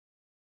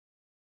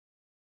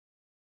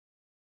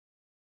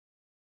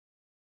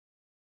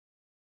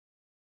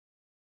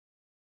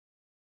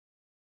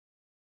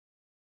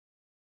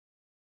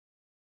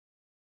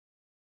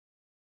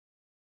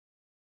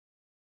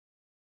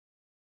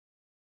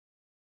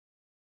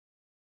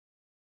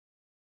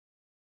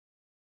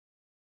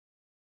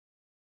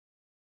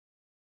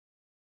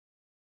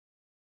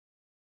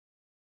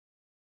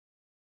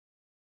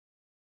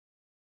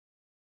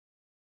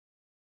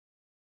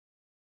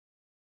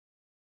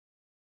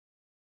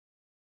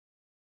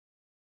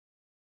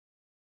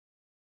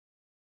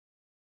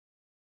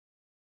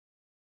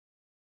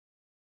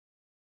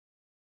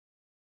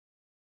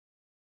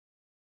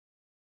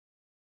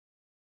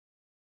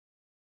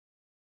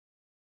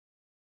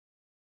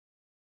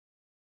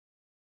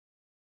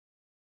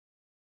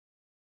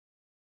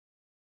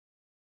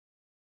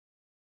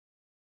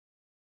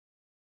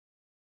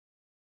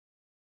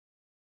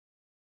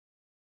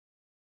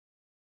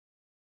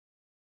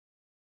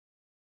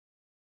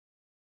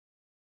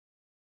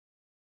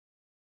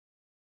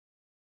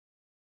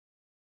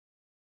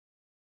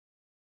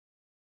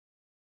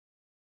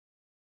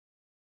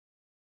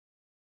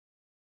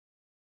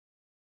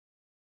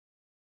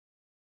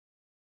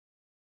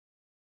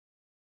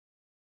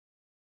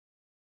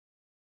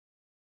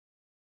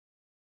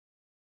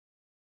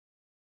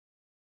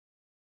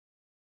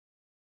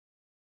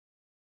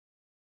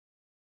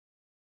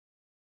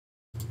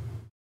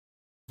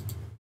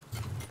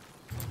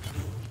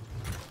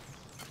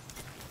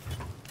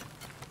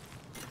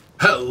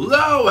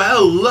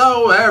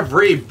Hello,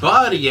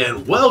 everybody,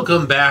 and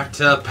welcome back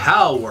to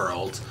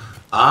Palworld.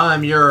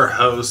 I'm your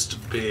host,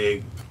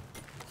 Big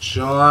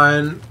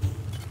John,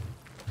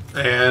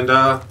 and,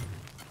 I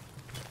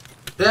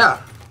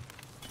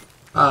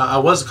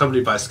was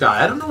accompanied by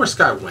Sky. I don't know where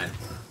Sky went.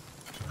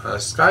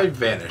 Sky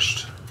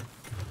vanished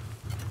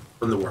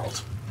from the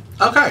world.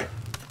 Okay,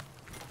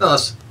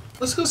 let's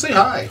go say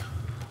hi.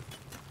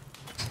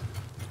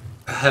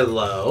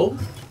 Hello.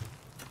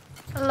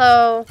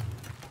 Hello.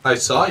 I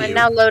saw you. And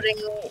now loading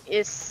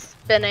is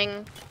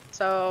spinning,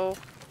 so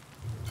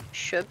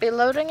should be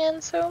loading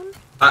in soon.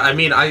 I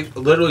mean, I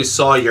literally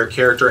saw your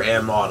character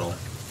and model.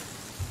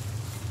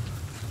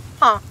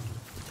 Huh.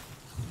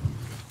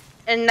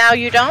 And now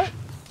you don't?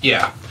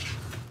 Yeah.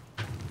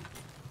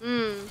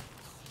 Mean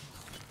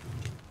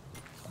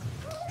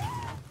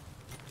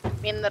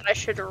that I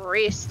should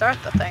restart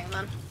the thing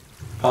then.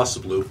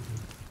 Possibly.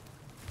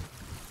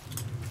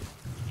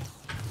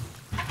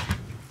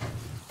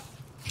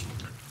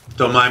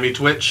 Don't mind me,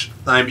 Twitch.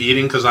 I'm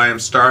eating because I am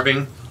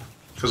starving.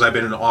 Because I've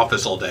been in the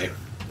office all day.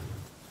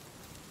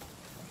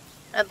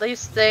 At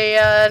least they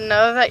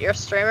know that your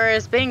streamer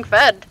is being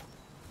fed.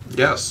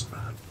 Yes.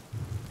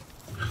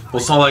 Well,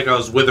 it's not like I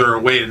was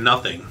withering away to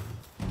nothing.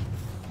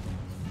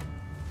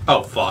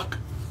 Oh, fuck.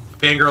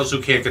 Fangirls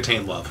who can't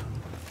contain love.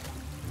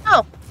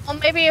 Oh, well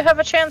maybe you have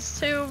a chance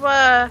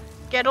to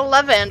get a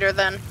Levander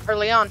then,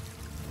 early on.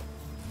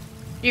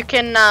 You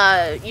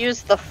can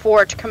use the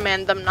 4 to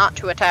command them not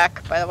to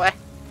attack, by the way.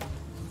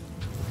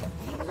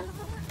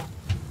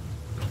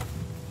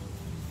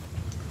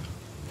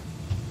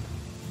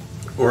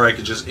 Or I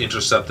could just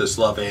intercept this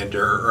Lavander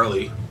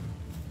early.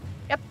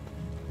 Yep.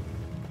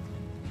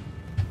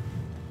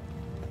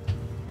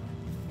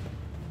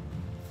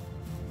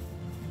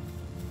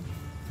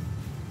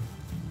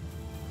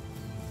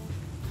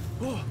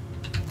 Oh.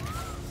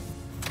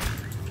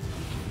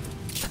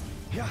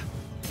 Yeah.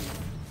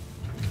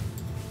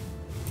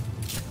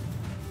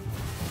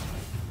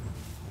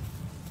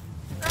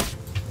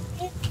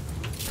 How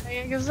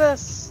big is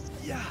this?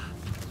 Yeah.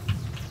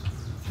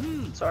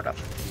 Sort of.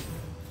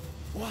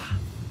 Wow.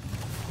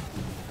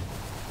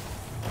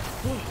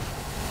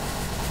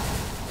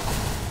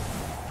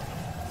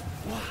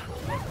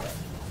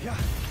 Yeah.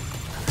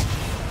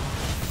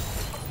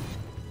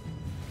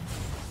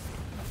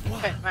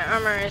 Okay, my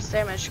armor is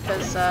damaged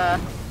because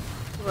it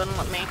wouldn't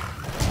let me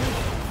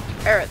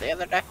repair it the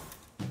other day.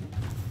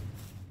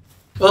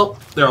 Well,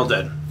 they're all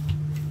dead.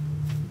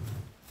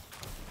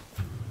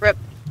 Rip.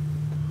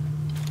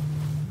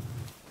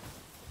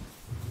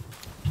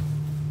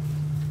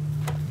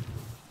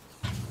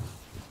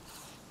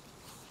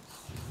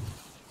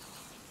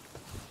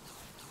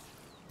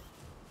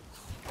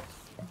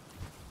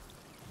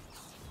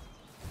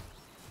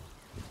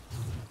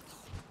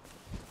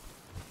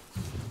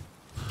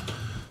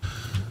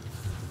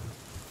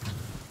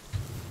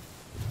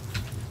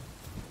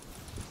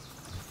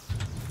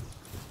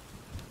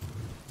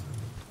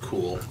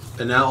 Cool.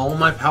 And now all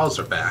my pals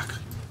are back.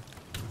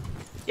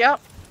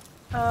 Yep.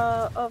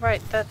 Oh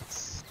right,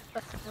 that's the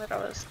thing that I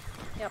was...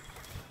 Yep.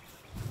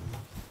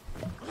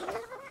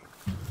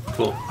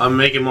 Cool. I'm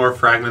making more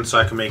fragments so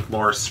I can make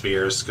more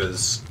spheres,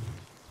 because...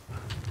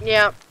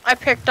 Yeah, I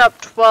picked up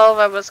 12,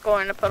 I was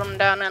going to put them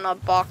down in a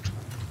box.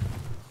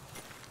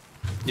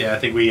 Yeah, I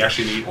think we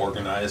actually need to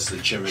organize the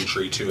gym and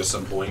tree too at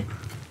some point.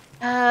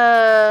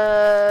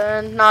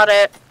 Not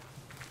it.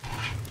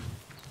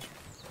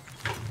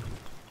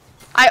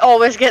 I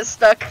always get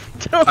stuck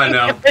doing I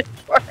know.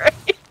 inventory.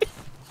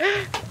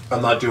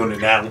 I'm not doing it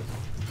now.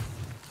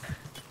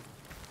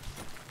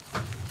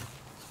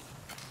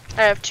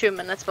 I have 2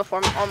 minutes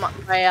before all my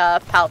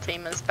PAL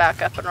team is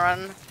back up and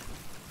running.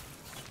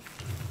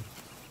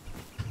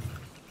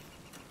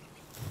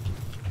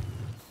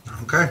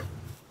 Okay.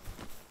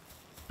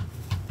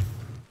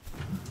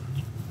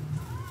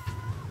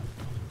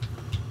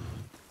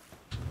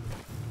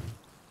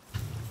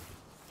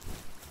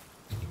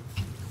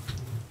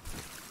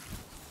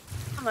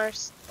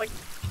 There's like...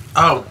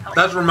 Oh,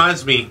 that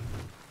reminds me.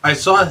 I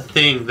saw a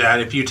thing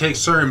that if you take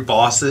certain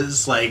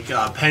bosses, like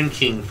Pen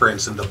King, for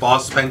instance, the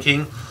boss Pen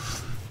King,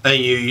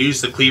 and you use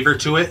the cleaver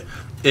to it,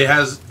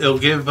 it'll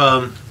give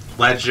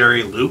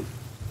legendary loot.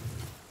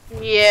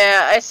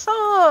 Yeah, I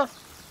saw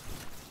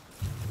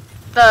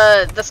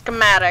the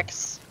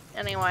schematics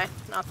anyway,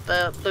 not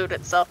the loot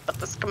itself, but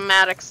the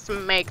schematics to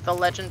make the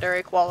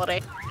legendary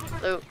quality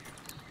loot.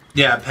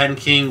 Yeah, Pen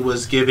King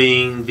was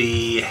giving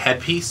the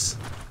headpiece.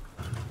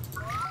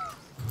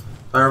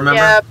 I remember.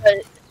 Yeah,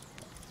 but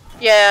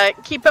yeah,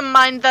 keep in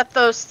mind that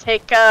those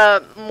take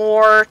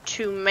more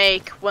to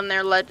make when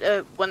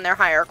they're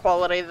higher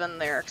quality than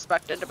they're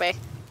expected to be.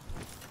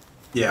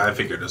 Yeah, I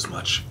figured as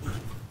much.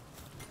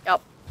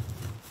 Yep.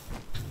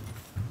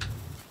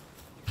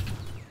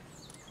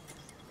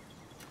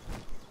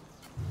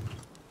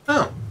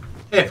 Oh,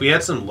 hey, if we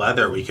had some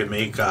leather, we could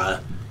make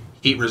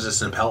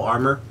heat-resistant pelt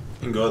armor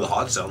and go to the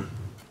hot zone.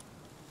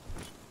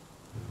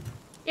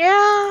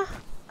 Yeah.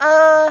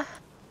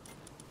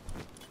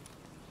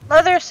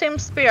 Leather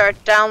seems to be our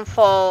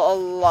downfall a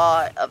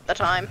lot of the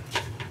time.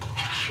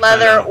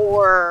 Leather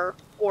or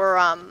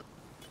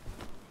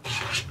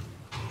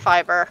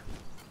fiber.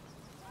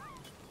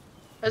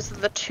 Those are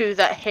the two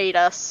that hate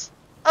us.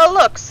 Oh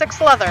look,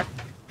 6 leather.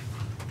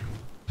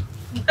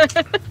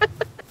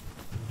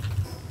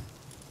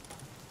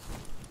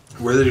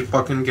 Where did you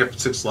fucking get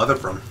 6 leather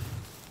from?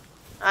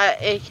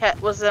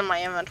 It was in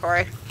my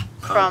inventory.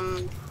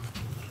 From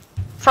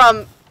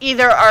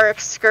either our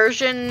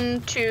excursion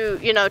to,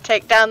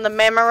 take down the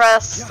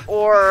Mammorest,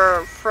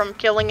 or from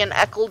killing an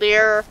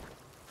Eckledeer,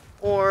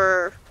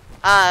 or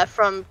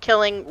from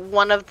killing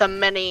one of the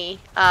many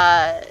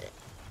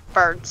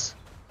birds.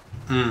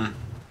 Hmm.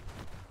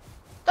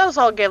 Those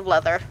all give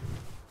leather.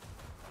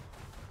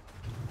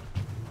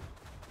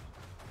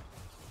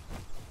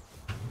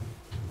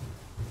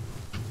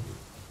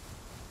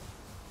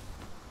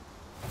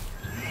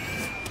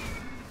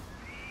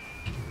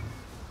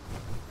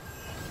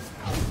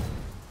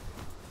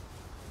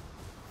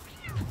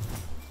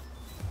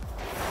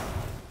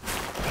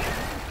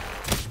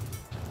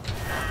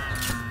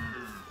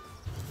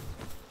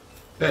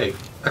 Hey,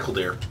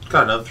 Eckledeer.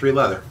 Got another 3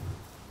 leather.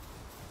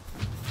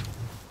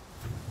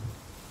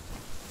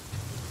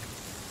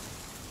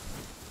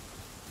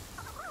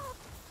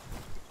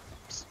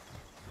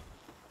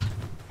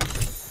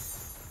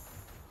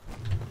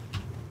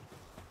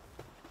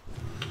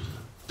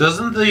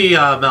 Doesn't the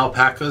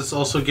alpacas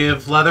also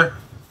give leather?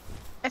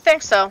 I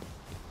think so.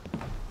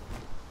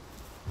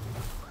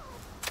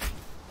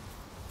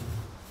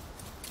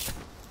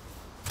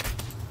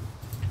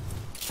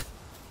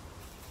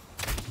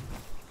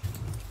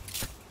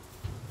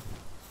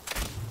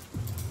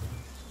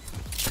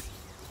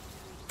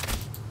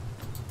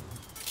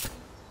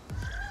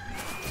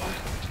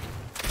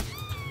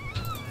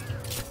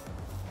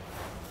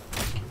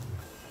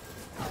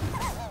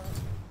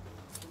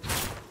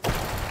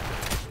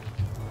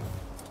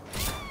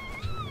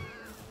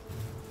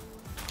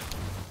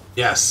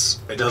 Yes,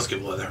 it does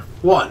give leather.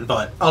 1,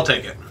 but I'll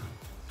take it.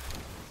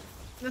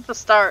 It's a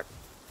start.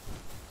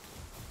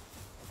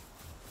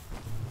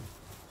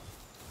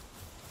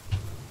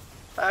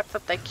 The fact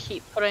that they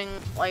keep putting,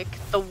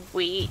 the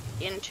wheat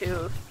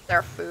into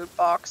their food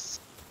box.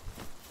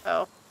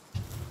 Oh.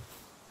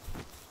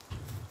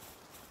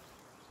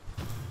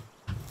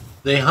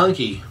 They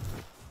hunky.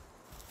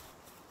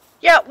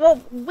 Yeah, well,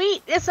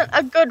 wheat isn't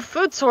a good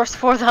food source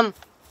for them.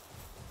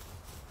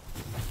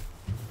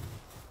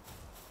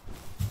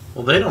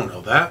 Well, they don't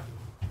know that.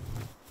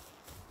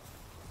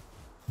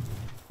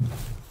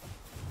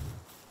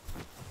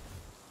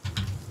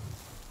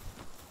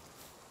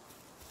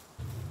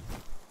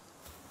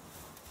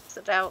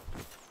 Sit out.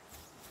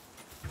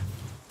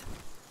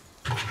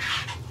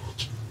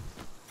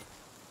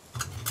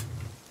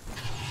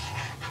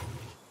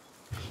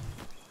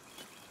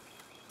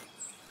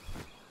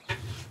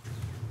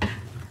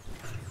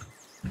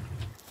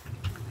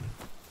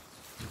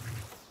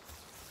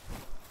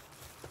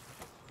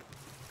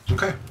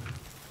 Okay.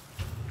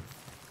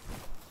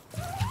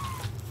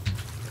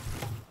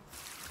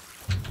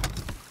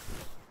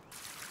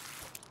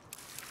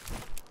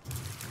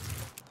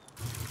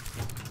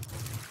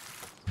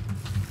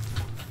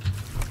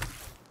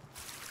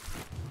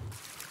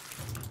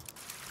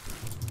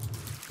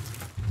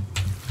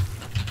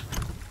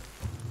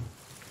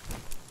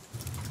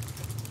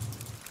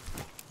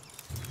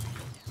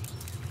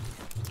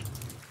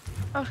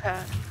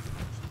 Okay.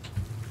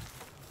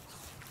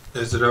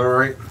 Is it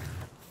alright?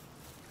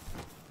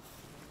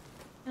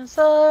 It's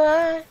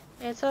alright.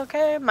 It's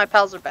okay. My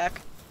pals are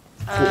back.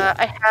 Cool.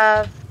 I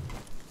have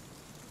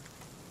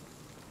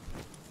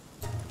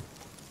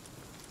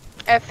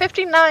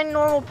 59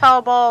 normal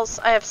pal balls.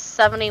 I have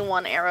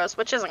 71 arrows,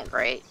 which isn't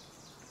great.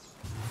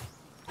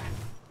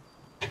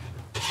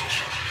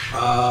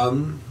 I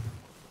mean,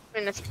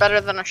 it's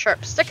better than a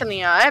sharp stick in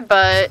the eye,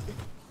 but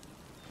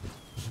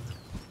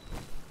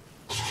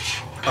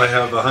I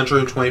have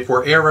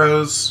 124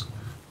 arrows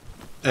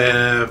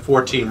and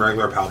 14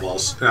 regular pal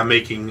balls. And I'm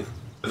making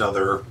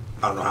another,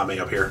 I don't know how many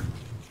up here.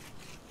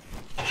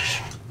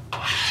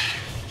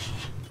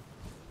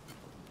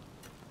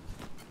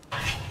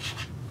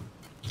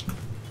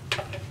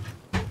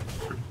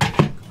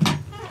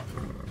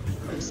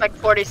 it's like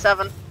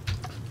 47.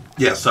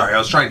 Yeah, sorry, I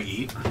was trying to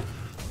eat.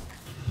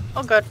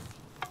 Oh, good.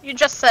 You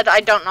just said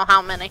I don't know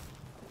how many.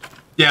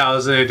 Yeah, I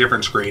was in a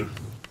different screen.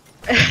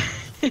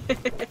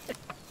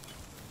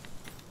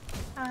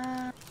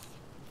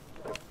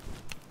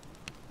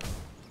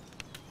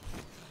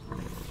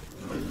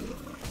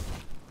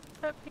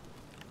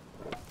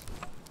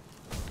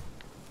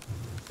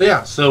 But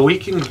yeah, so we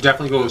can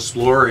definitely go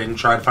explore and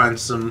try to find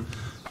some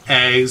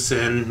eggs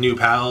and new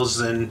pals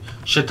and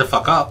shit to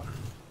fuck up.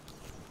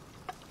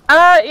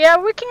 Yeah,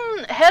 we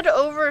can head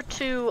over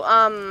to,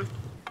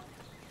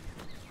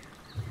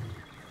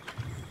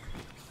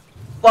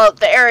 well,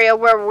 the area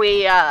where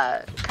we,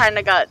 kind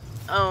of got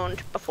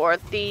owned before.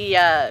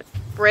 The,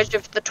 Bridge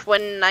of the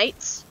Twin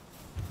Knights.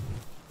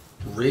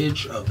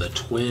 Ridge of the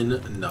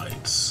Twin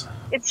Knights.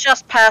 It's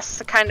just past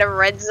the kind of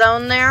red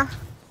zone there.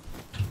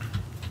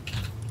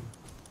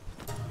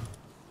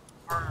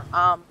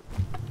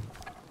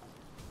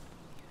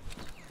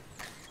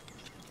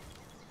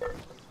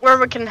 where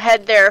we can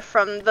head there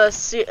from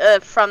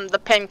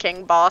the Pen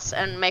King boss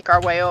and make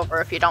our way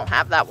over if you don't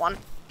have that one.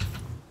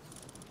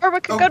 Or we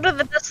could go to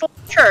the Desolate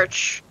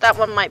Church. That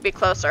one might be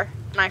closer.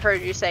 And I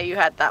heard you say you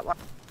had that one.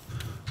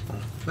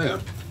 Yeah.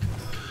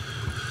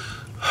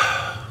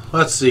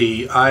 Let's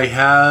see. I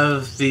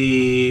have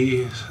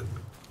the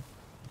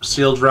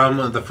Sealed Realm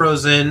of the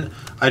Frozen.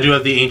 I do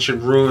have the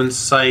Ancient Ruins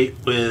site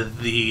with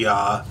the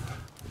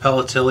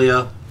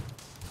Pelatilia.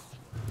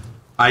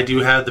 I do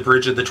have the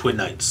Bridge of the Twin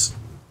Knights.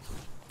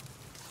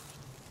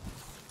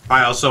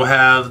 I also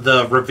have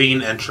the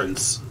Ravine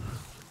entrance.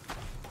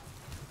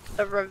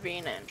 The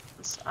Ravine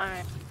entrance.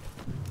 I'm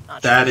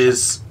not That sure.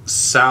 is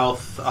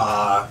south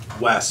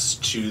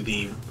west to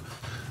the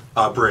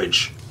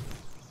bridge.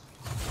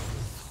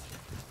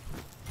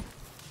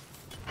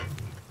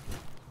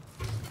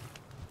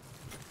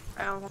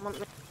 Let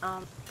me,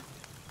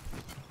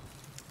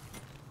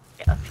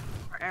 get a few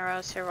more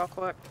arrows here real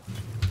quick.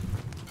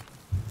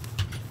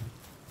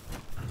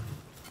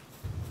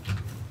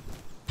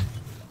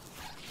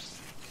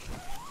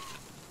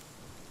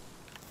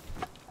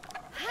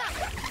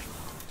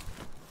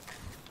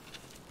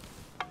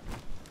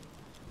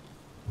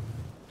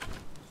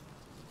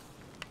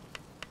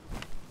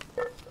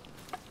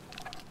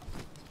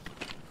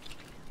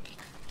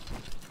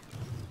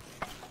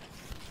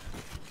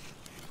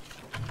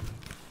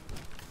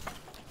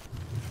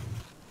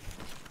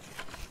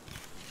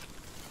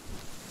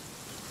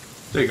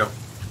 There you go.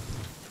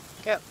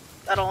 Yep,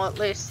 that'll at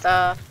least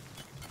help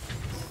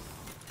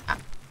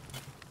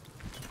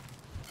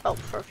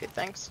for a few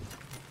things.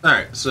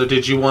 Alright, so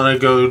did you want to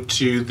go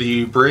to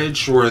the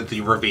bridge or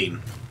the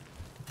ravine?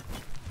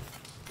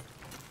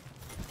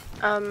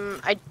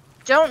 I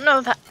don't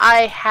know that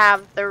I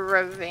have the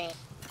ravine.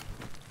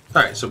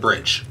 Alright, so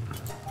bridge.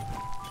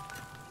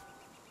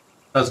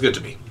 Sounds good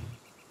to me.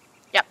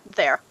 Yep,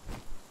 there.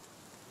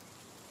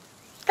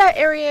 That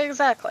area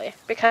exactly,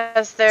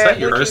 because there. Is that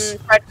yours?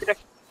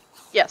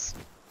 Yes.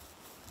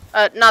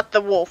 Not the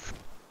wolf.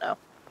 No.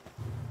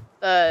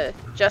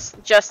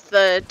 Just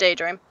the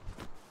daydream.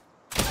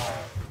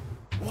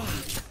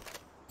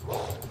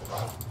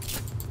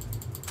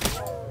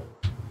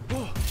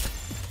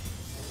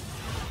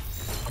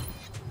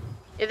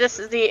 Yeah, this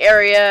is the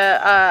area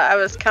I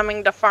was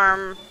coming to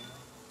farm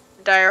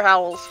Dire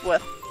Howls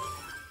with.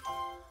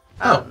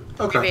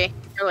 Okay. Maybe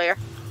earlier.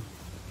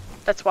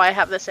 That's why I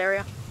have this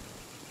area.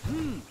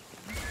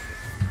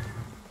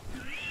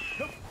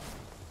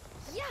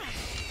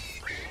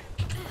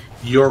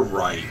 You're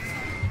right.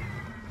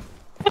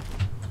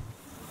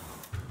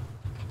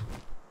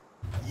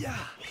 Yeah.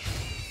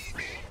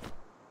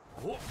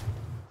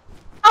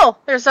 Oh,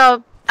 there's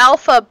a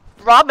alpha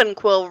robin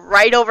quill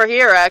right over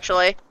here,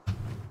 actually.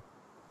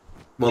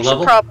 What We should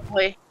level?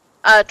 probably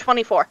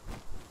 24.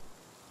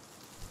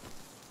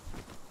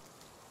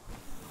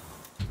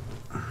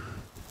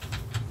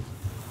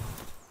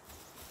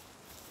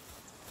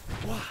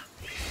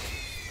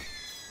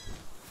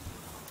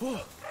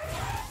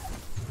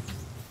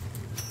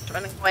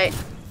 Running away.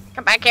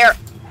 Come back here.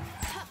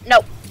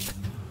 No.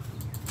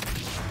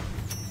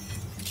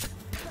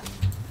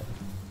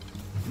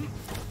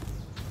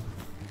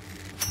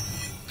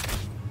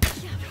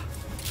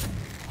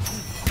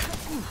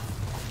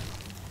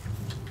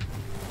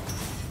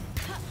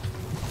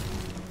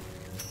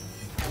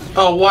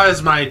 Oh, why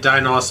is my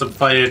Dinosauur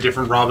fighting a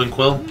different Robin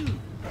Quill?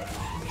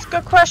 It's a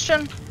good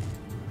question.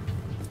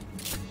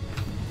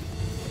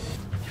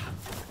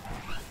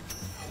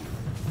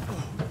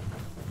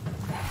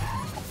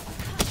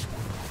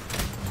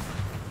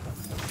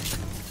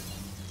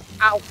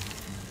 Ow.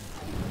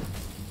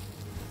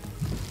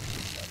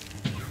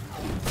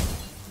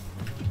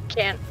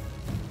 Can't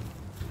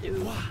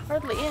do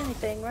hardly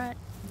anything, right?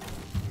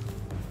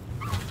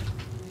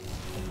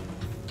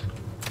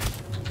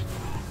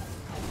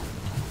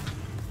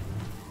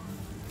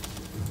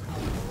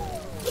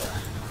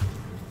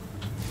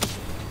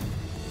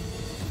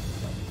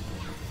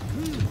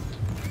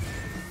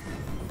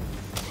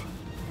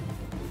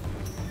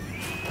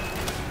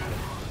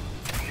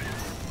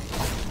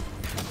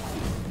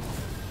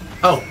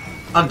 Oh,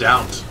 I'm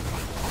downed.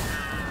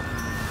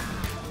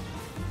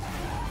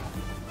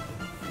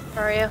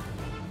 Where are you?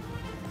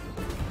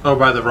 Oh,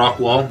 by the rock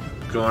wall.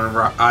 Going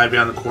eye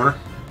behind the corner.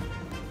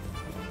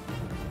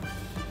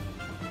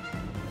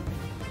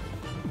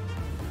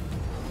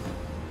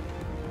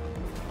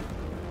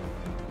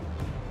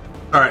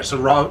 Alright,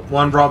 so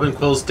one Robin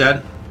Quill's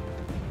dead.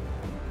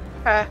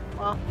 Okay,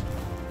 well.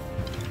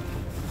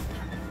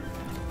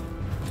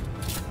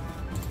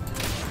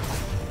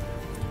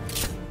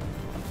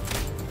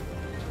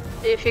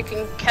 See if you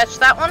can catch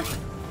that one.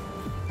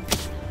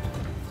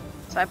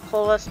 So I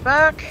pull this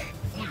back.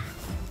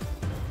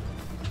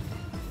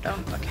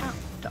 Don't attack.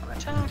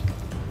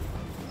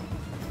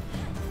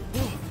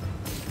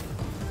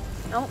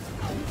 Nope.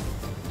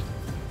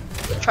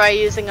 Try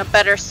using a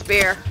better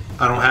spear.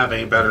 I don't have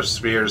any better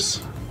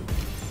spears.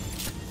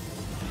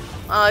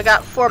 I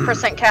got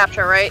 4%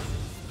 capture, right?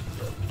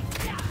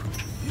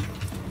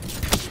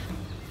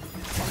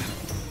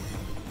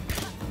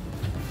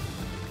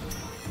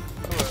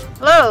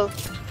 Hello.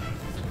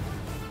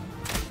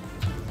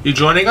 You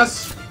joining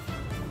us?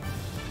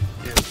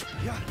 Yes.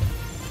 Yeah.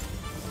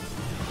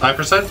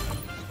 5%?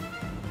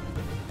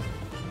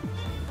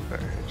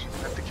 Alright,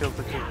 I have to kill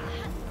the king.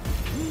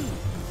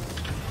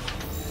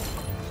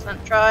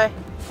 Let's try.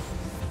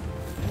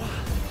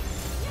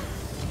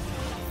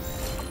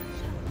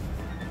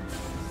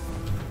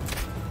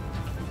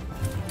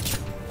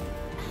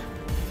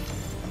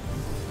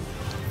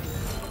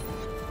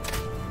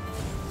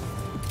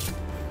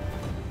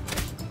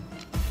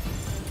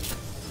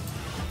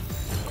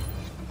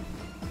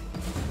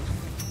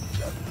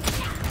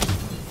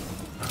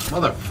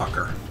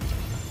 Motherfucker.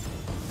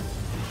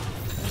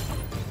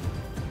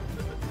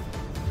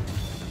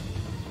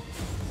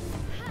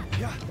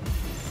 Yeah.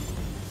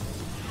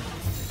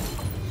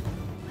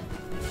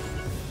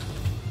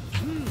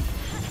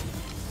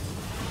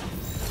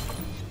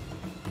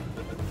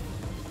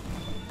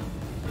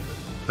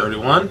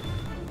 $31.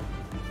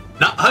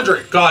 Not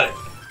 100. Got it.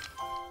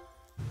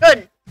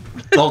 Good.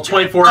 Well,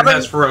 24 and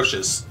has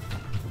ferocious.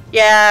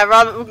 Yeah,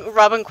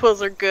 Robin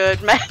quills are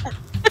good, man.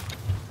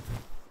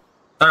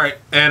 Alright,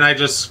 and I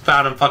just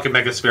found a fucking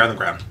Megasphere on the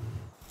ground.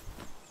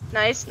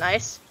 Nice,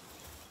 nice.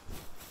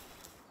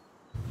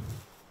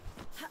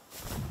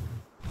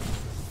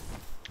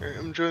 Alright,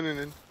 I'm joining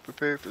in.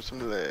 Prepare for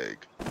some lag.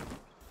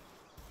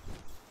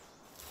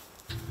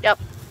 Yep.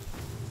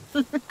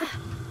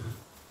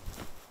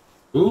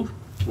 Ooh,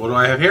 what do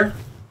I have here?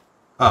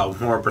 Oh,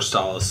 more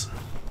Bristalis.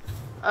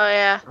 Oh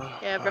yeah, Oh,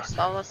 yeah, fuck.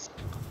 Bristalis.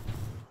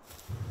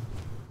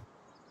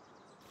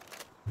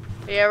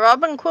 Yeah,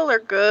 Robin Quill are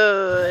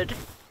good.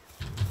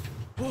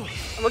 Whoa.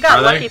 And we got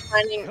Are lucky they?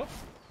 finding.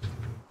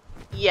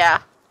 Yeah.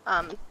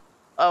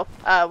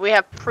 We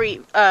have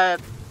pre-PAL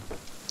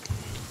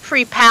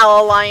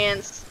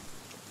alliance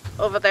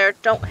over there.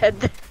 Don't head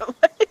that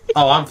way.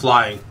 Oh, I'm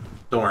flying.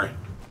 Don't worry.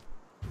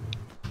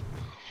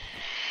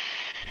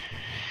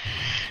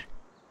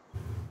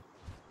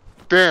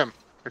 Damn!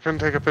 I couldn't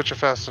take a picture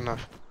fast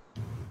enough.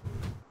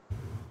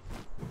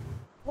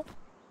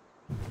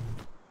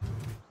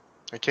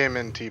 I came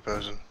in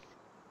T-posing.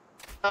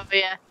 Oh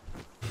yeah.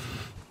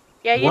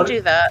 Yeah, you What- do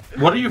that.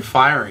 What are you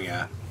firing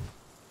at?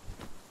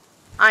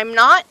 I'm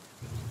not.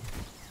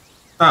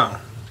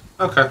 Oh,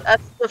 okay.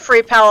 That's the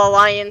Free Pal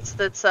Alliance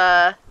that's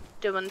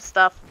doing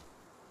stuff.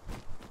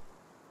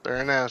 They're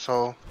an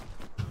asshole.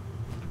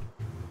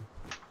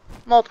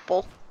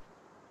 Multiple.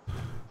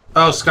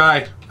 Oh,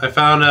 Sky, I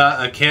found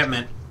a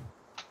encampment.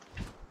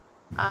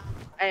 I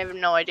have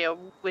no idea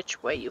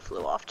which way you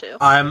flew off to.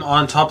 I'm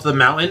on top of the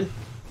mountain.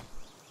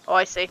 Oh,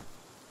 I see.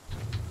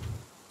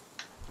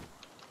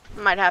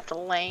 Might have to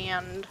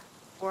land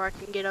before I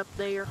can get up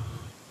there.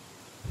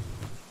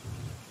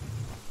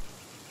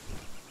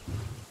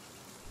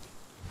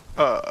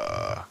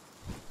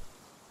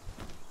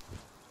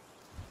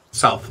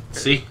 South.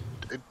 See?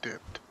 It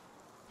dipped.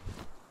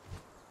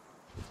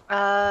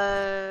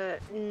 No,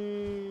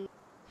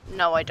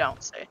 I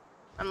don't see.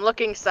 I'm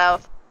looking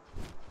south.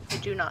 I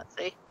do not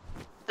see.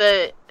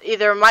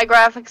 Either my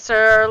graphics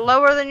are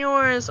lower than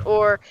yours,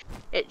 or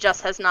it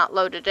just has not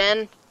loaded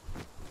in.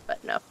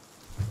 But no.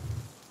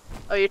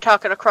 Oh, you're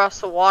talking across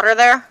the water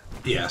there?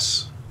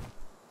 Yes.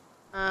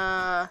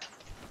 Might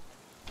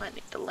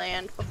need to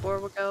land before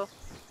we go.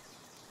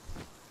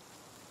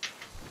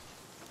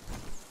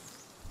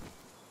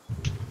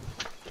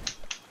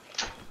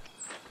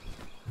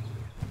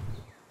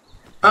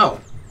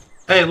 Oh.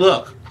 Hey,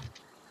 look.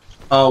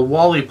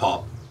 Wally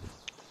Pop.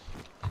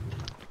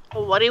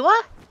 Oh, what do you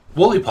what?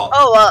 Woolly Pop.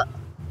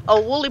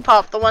 Oh, Woolly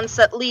Pop, the ones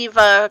that leave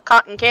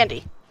cotton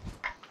candy.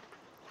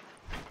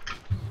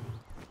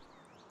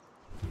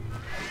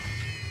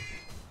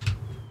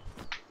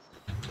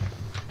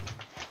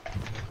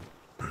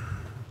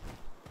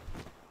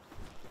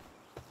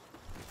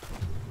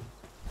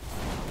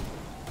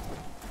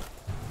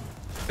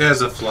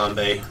 There's a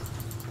flambe.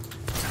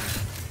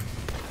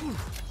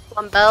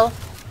 Lumbell.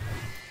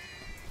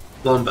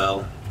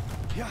 Lumbell.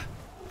 Yeah.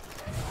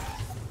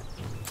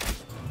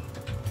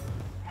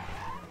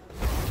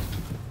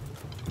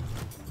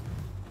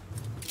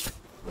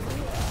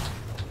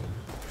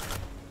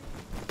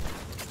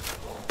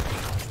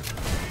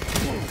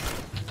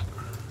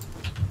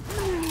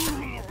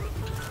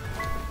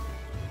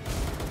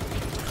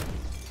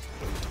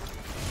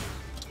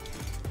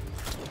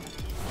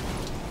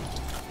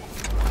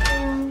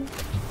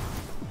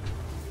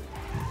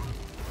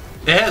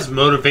 It has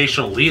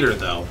motivational leader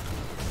though.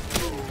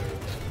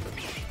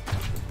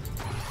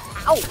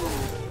 Ow!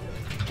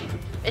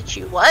 Bitch,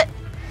 you what?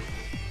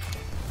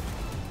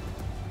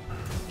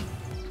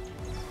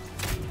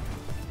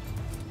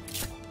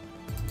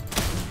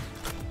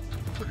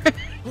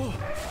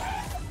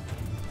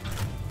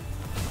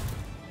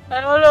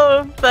 I don't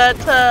know if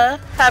that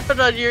happened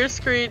on your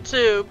screen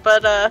too,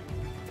 but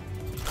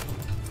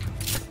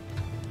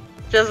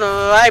just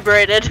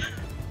vibrated.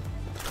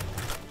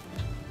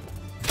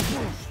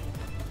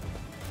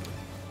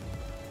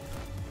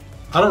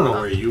 I don't know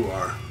where you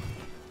are.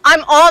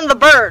 I'm on the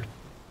bird.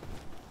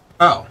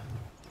 Oh.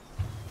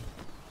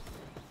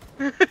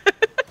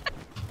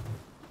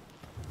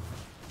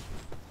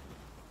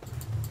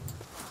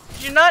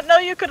 Did you not know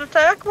you could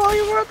attack while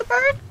you were on the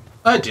bird?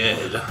 I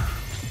did.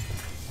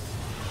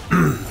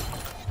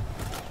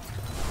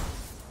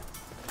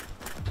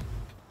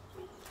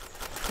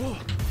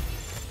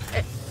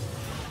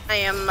 I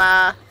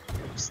am,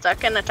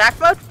 stuck in attack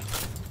mode.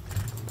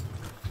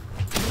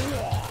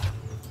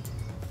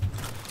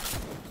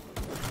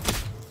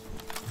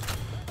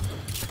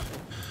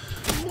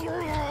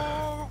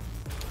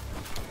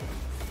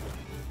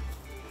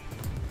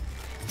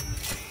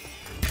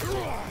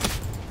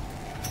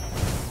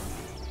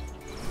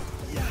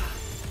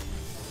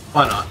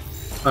 Why not?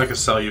 I could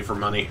sell you for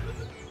money.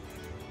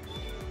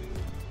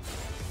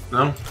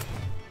 No?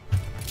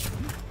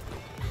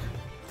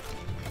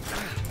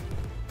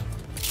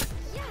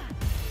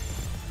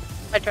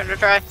 My turn to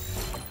try.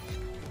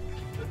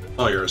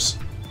 All yours.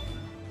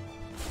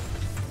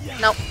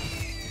 Nope.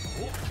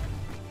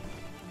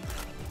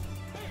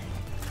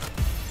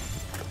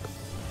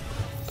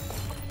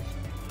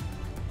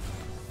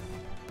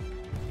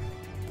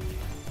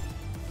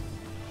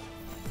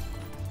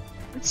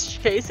 It's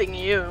chasing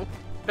you.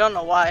 Don't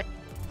know why.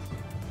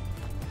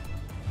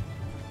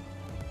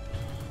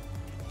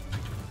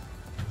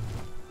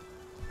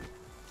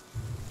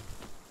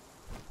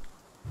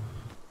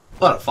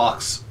 What a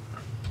fox.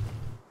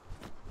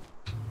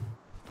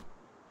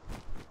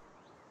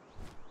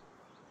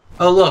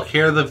 Oh look,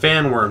 here are the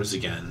van worms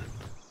again.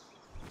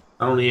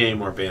 I don't need any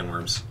more van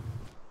worms.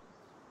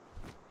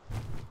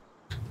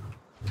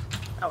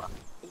 Oh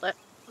well.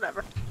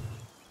 Whatever.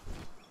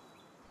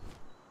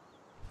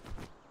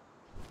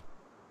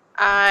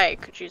 I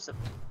could use a...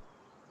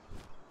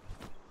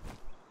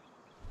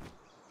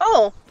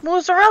 Oh!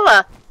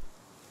 Mozzarella!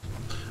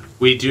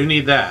 We do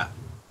need that.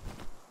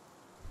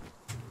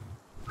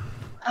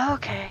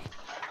 Okay.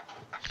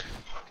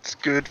 It's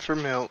good for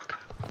milk.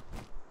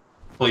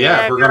 Well,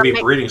 yeah, Yeah, we're gonna be gotta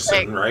make breeding it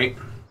soon, big. right?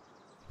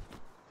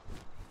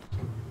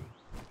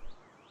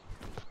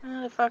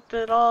 Where the fuck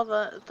did all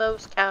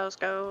those cows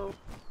go?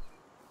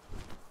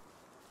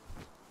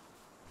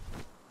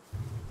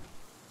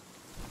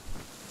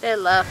 They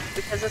left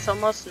because it's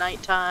almost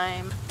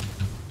nighttime.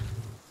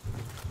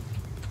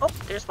 Oh,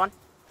 there's one.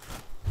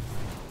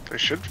 They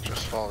should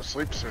just fall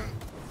asleep soon.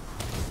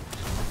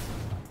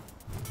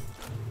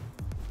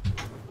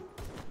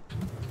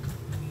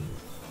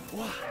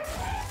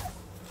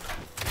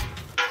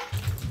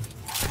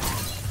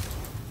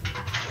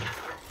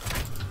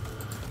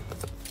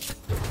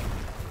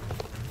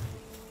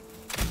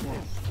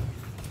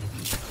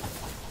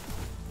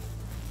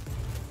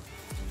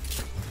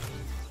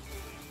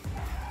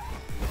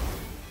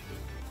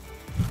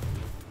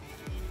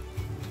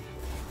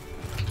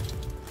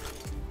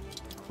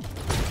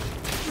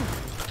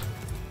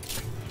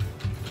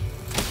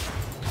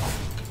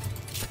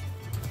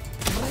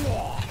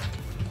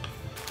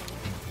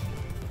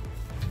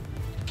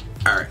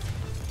 Alright.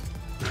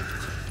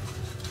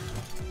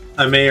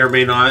 I may or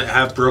may not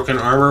have broken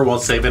armor while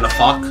saving a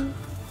fuck.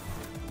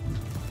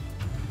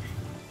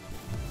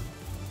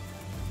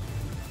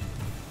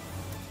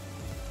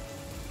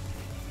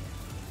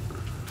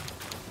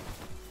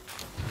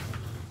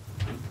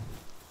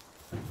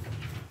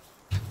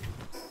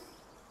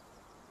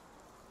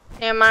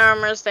 Yeah, my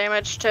armor is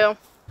damaged too.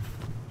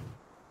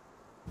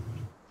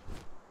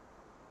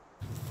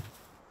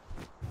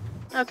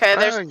 Okay,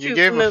 there's you two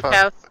gave a moo fuck.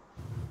 cows.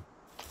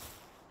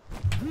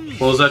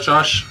 What was that,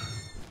 Josh?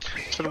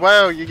 I said,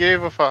 wow, you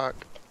gave a fuck.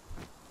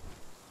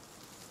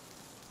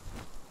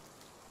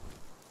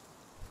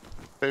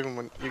 Save 'em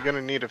when you're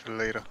gonna need it for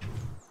later.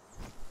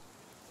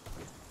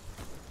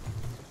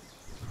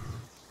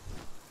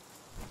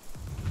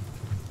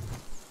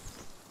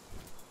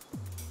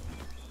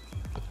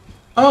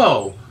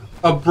 Oh,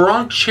 a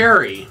Bronx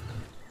cherry.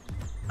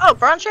 Oh,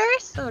 bronze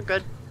cherries? Those are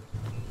good.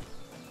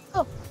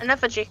 Oh, an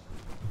effigy.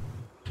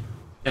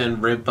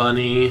 And rib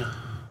bunny.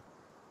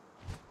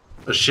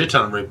 A shit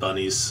ton of rib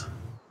bunnies.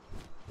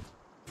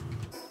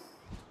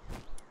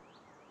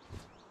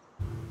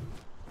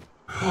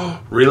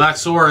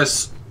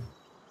 Relaxorus.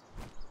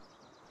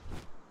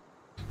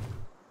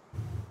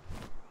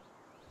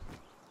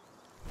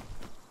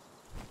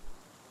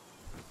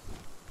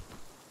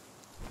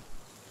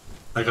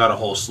 I got a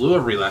whole slew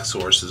of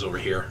Relaxoruses over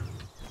here.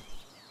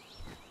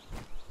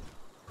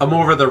 I'm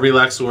over the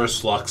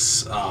Relaxorus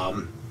Lux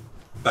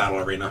battle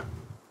arena.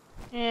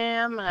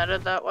 Yeah, I'm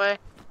headed that way.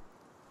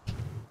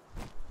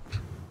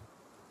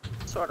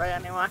 Sorta,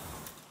 anyway.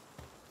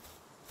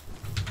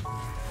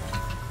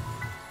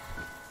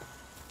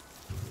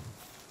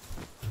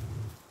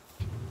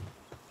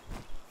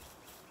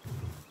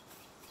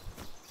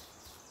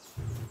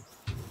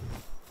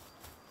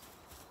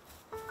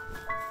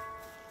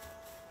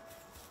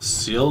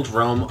 Sealed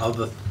Realm of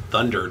the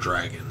Thunder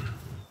Dragon.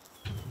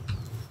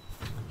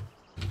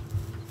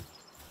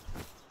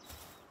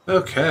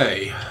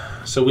 Okay,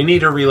 so we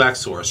need a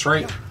Relaxorus,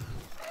 right?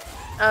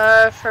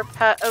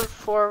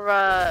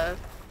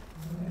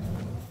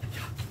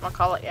 I'll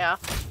call it, yeah.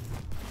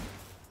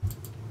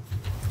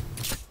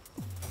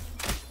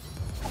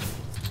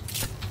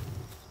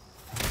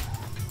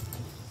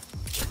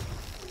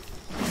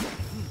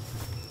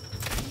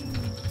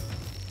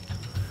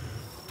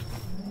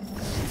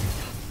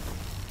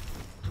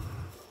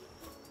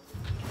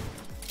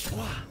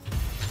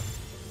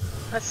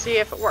 Let's see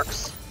if it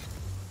works.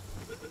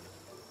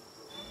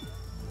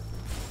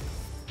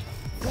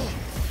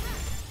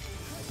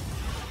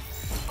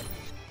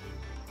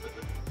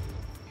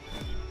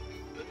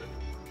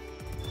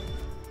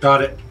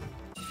 Got it.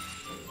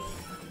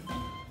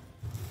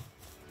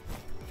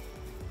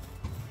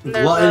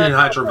 Glutton and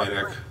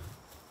Hydromatic.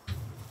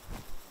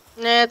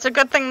 It's a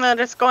good thing that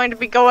it's going to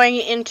be going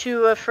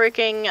into a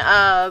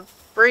freaking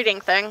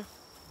breeding thing.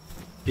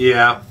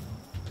 Yeah.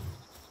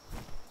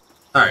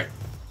 Alright.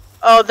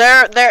 Oh,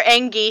 they're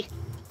Engie.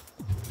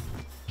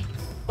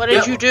 What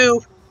did you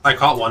do? I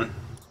caught one.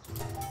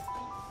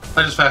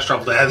 I just fast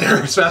traveled out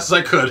there as fast as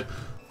I could.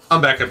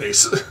 I'm back at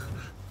base.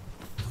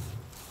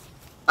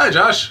 Hi,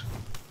 Josh.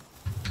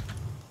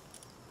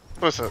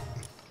 What's up?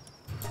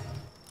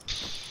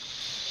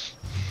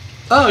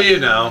 Oh, you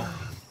know,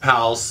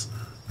 pals.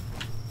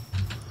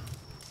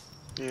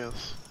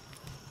 Yes.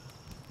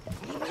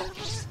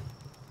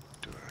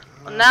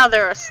 Well, now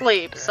they're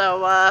asleep,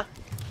 so,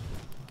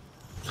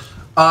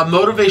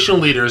 Motivational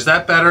leader, is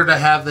that better to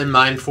have than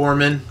Mind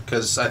Foreman?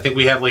 Because I think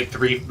we have like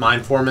 3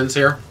 Mind Foremans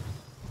here.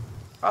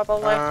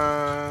 probably.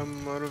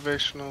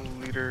 Motivational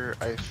leader,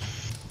 I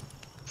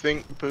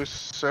think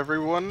boosts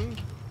everyone.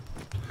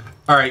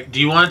 Alright, do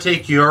you want to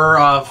take your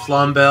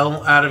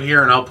Flambell out of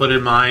here and I'll put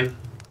in mine?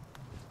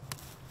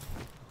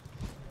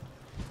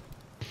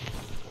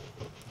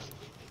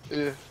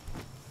 Yeah.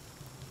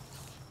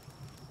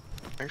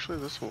 Actually,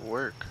 this will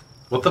work.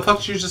 What the fuck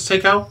did you just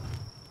take out?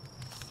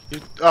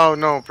 Oh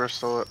no,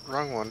 Bristol,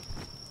 wrong one.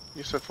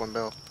 You said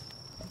Flambell.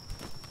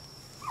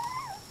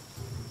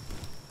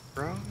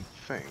 Wrong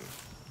thing.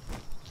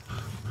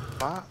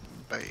 Bad.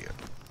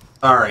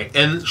 Alright,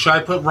 and should I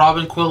put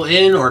Robin Quill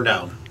in or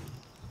no?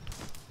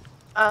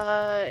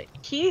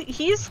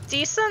 He's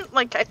decent.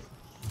 Like, I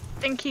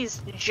think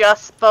he's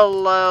just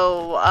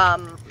below,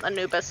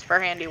 Anubis for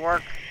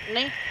handiwork,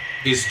 isn't he?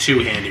 He's 2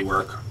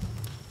 handiwork.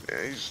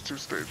 Yeah, he's 2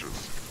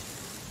 stages.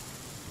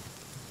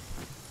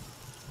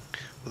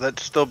 Well,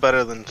 that's still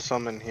better than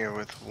summon here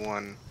with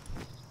 1.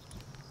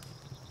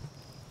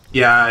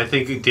 Yeah, I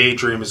think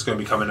Daydream is going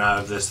to be coming out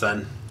of this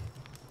then.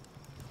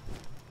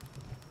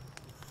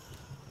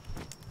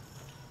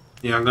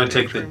 Yeah, I'm going to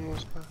take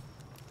the...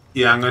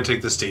 Yeah, I'm going to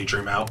take this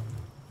Daydream out.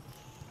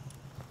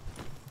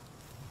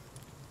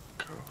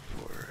 Go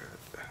for it.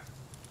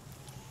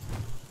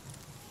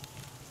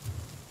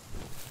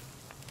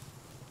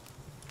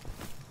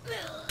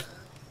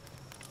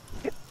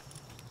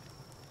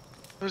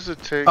 What does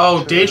it take?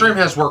 Oh, Daydream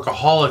has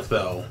Workaholic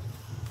though.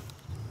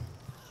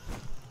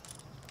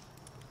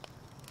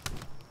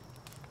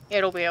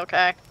 It'll be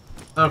okay.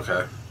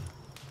 Okay.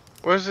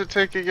 What does it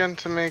take again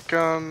to make,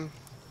 I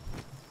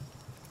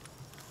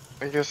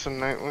guess a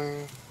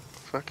Nightwing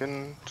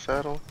fucking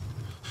saddle?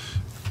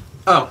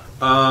 Oh,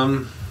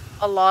 A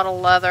lot of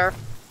leather.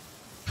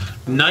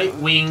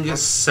 Nightwing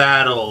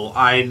saddle.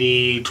 I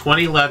need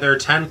 20 leather,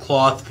 10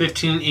 cloth,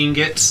 15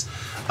 ingots.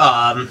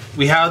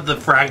 We have the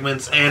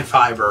fragments and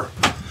fiber,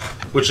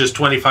 which is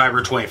 25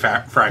 or 20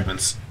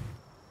 fragments.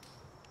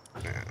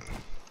 Yeah.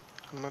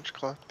 How much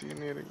cloth do you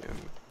need again?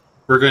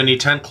 We're going to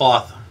need 10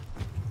 cloth.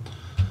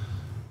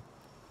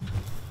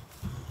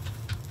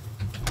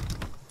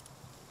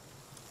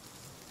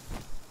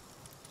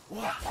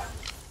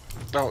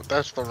 No,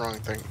 that's the wrong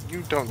thing.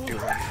 You don't do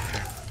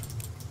anything.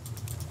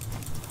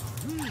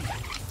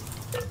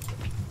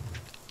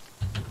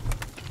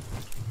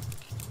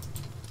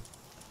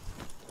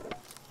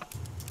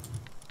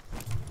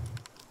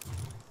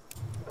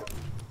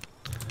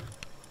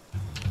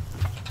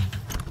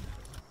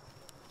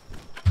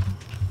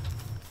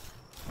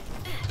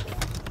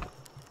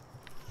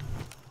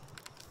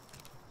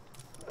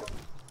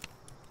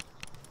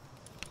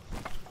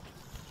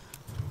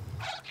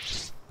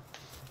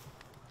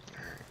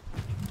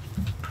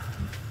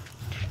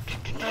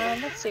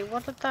 Let's see,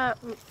 what did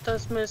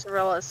those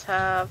mozzarellas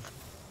have?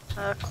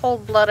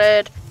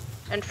 Cold-blooded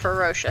and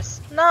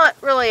ferocious. Not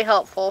really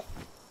helpful.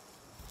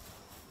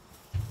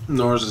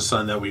 Nor is the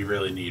sun that we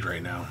really need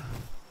right now.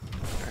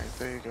 Alright,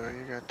 there you go.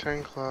 You got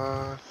 10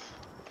 cloth.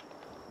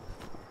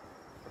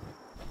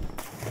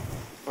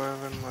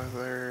 11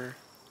 leather.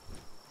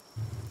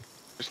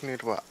 Just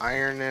need what?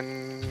 Iron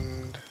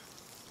and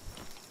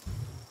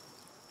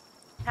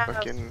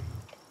fucking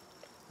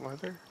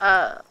leather?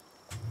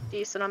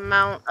 Decent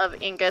amount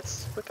of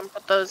ingots. We can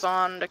put those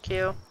on the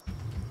queue.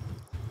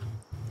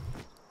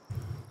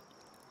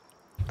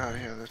 Oh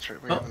yeah, that's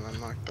right. We haven't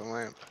unlocked the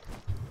lamp.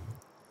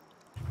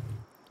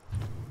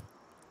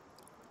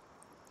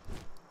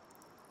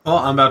 Well,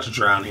 I'm about to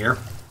drown here.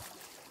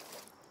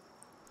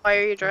 Why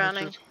are you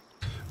drowning?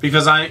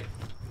 Because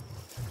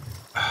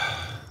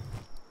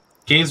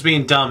game's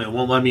being dumb. It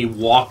won't let me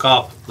walk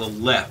up the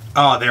lift.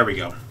 Oh, there we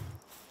go.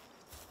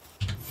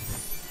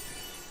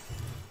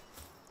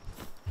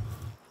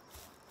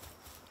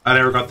 I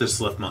never got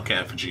this lift monk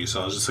effigy,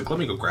 so I was just like, let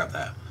me go grab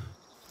that.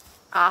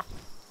 Ah.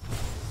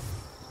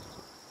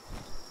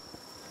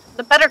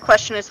 The better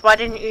question is, why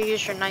didn't you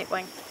use your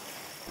Nightwing?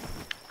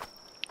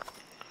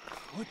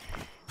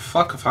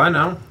 Fuck if I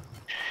know.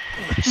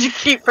 You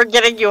keep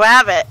forgetting you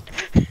have it.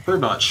 Pretty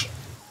much.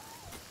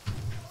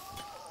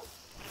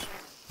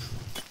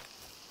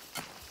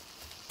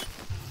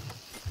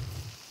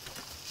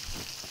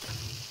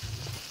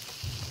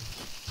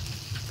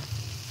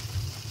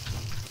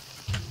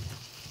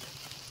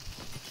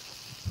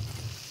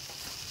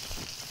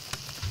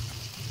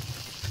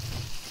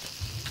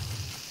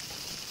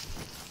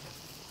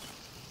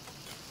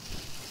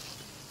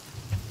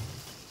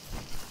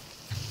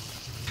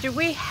 Do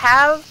we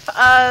have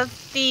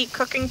the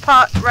cooking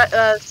pot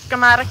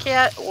schematic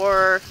yet,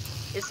 or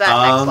is that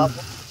next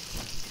level?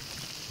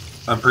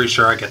 I'm pretty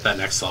sure I get that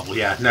next level.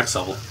 Yeah, next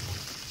level.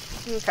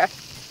 Okay.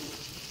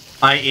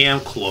 I am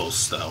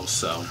close though,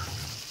 so.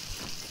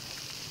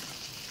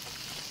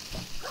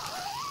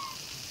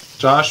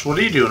 Josh, what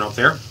are you doing up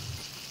there?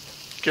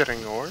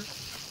 Getting ore.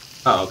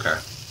 Oh, okay.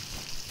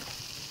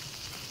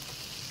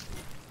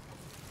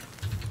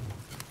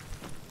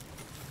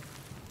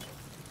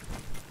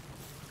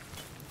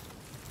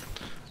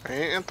 I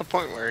ain't at the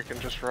point where I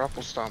can just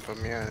ruffle stomp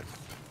him yet.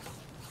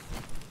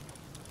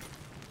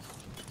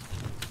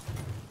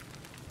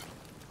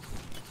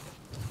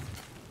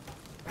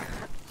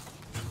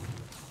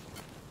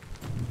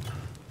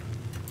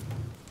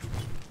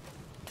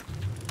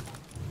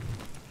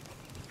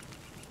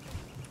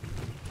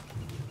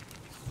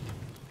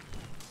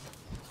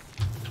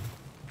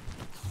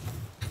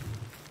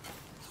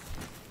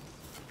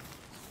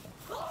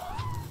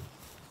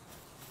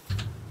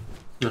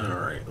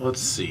 Alright,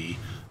 let's see.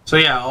 So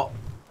yeah,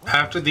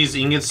 after these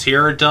ingots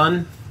here are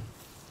done,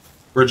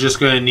 we're just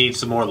going to need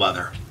some more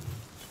leather.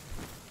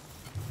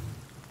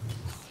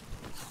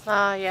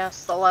 Ah,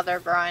 yes, the leather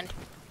grind.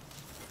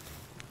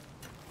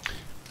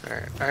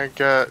 Alright, I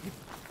got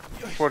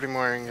 40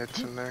 more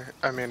ingots in there.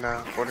 I mean,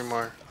 40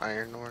 more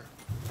iron ore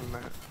in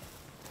that.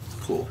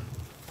 Cool.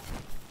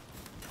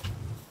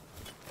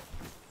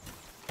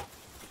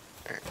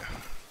 Alright.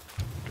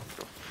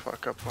 Go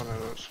fuck up one of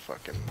those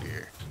fucking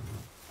deer.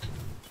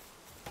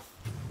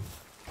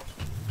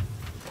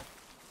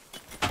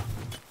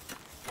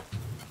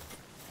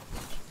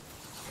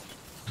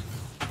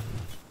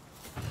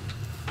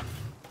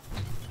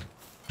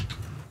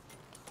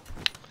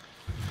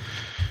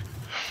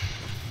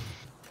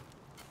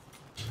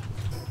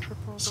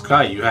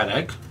 Sky, you had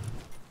egg?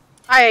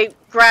 I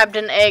grabbed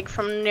an egg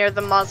from near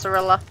the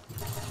mozzarella.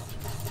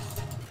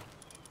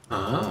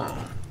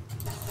 Oh.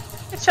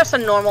 It's just a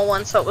normal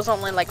one, so it was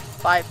only like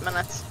 5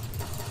 minutes.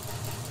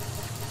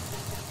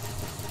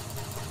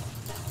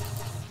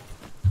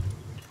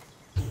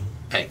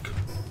 Egg.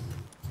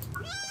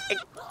 Egg.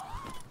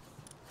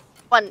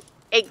 One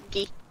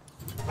eggy.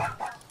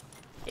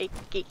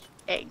 Eggy,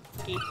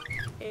 eggy,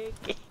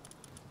 eggy.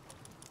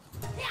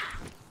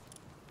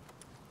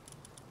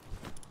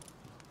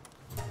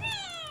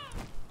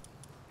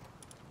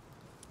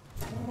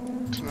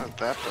 It's not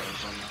that bad,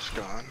 it's almost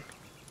gone.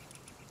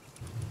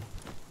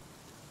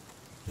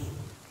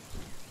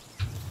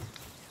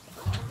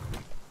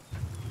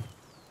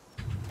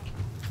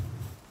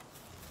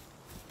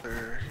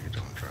 There, you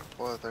don't drop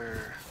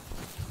leather.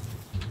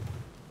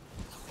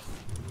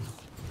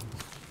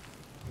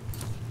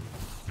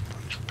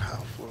 Bunch of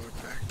pal fluid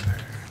back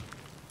there.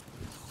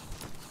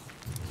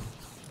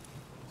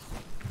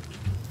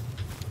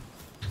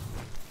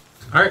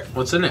 Alright,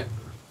 what's in it?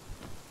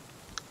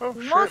 Oh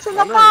shit, What's in the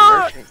wondering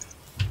box? merchant.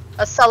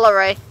 A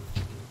celery.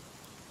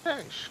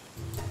 Nice.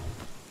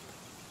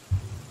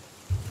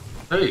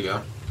 There you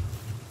go.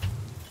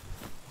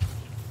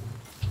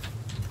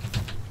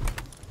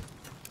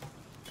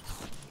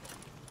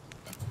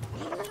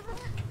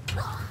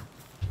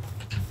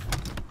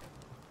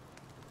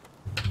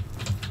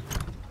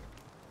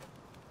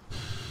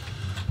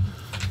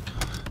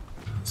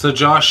 So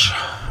Josh,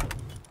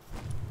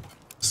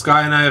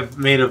 Sky and I have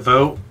made a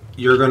vote.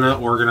 You're gonna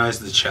organize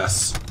the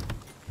chests.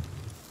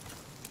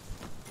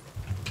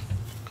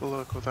 Good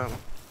luck with that one.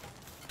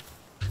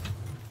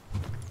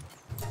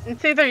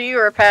 It's either you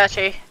or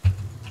Apache.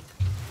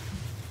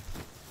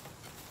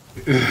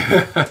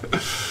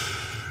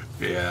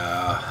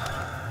 Yeah.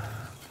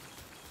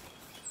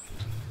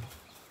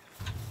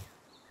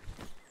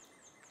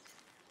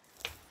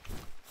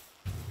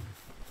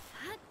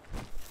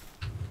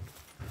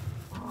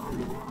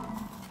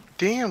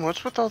 Damn,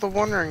 what's with all the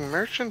wandering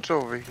merchants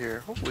over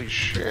here? Holy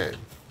shit.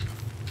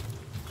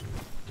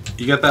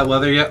 You got that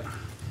leather yet?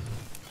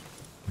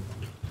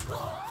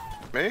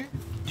 Me?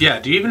 Yeah,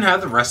 do you even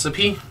have the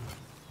recipe?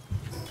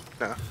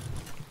 No.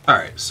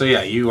 Alright, so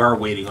yeah, you are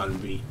waiting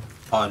on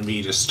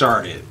me to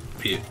start it.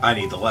 I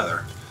need the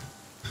leather.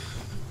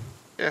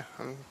 Yeah,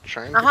 I'm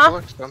trying to Uh-huh.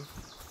 collect some.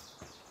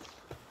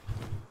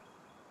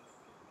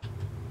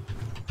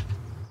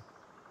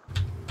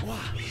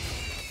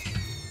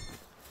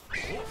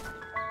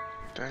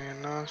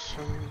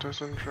 Dianosin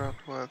doesn't drop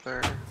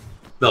leather.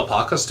 The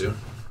alpacas do.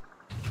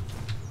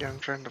 Yeah, I'm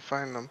trying to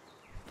find them.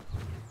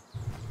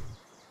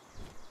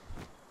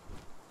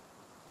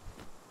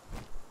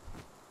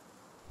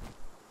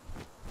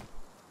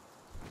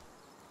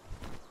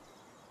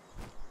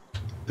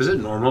 Is it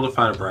normal to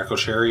find a bronco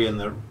cherry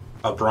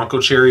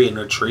in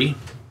a tree?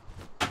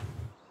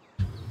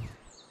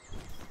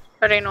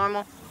 Pretty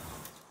normal.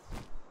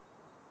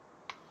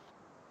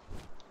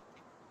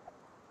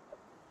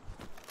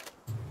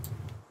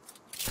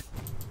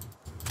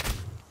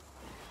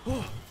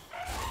 Oh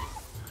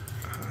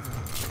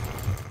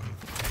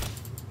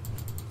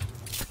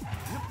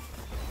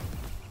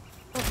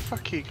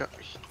fuck, he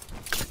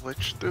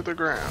glitched through the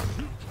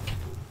ground.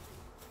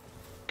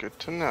 Good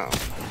to know.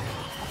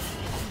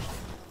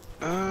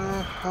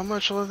 How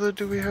much leather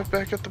do we have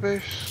back at the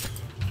base?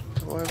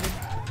 11,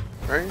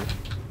 right?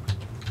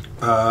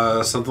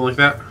 Something like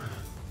that.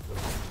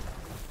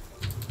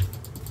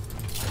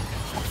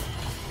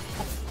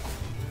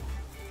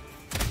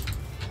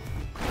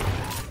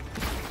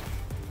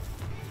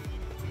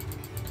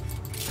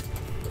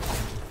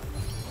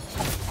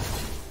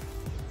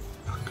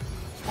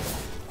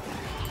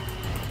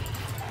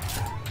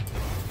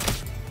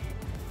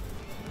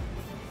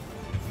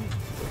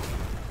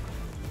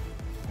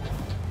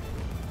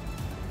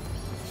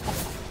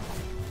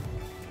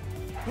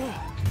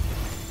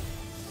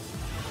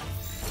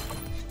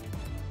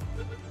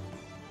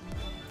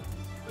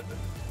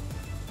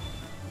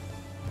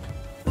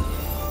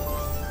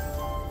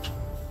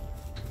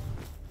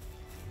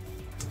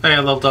 Hey, I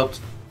leveled up.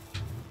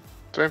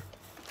 Same.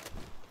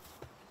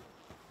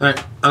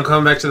 Alright, I'm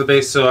coming back to the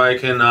base so I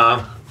can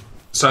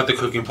start the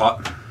cooking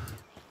pot.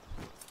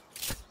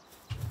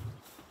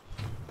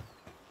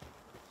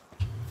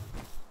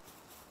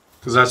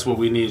 Because that's what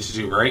we needed to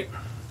do, right?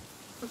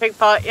 Big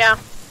pot, yeah.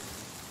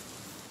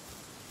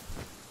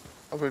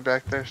 I'll be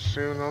back there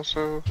soon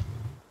also.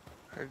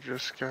 I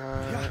just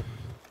got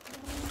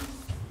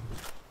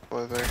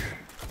leather.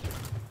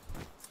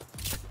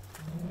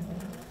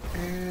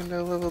 And I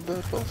leveled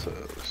up also.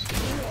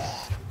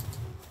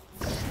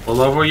 What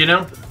level are you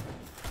now?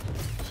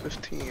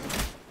 15.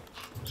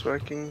 So I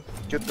can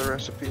get the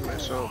recipe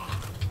myself.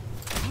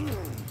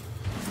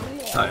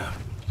 Oh yeah.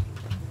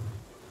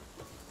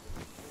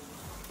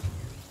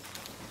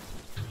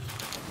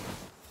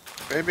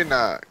 Maybe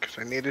not, because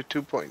I needed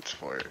 2 points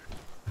for it.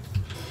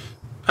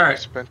 I Alright,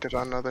 spent it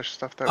on other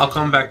stuff that I'll was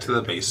come back to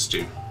the base,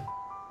 too.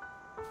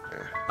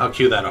 Yeah. I'll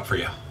queue that up for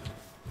you.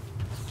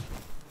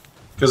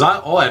 Because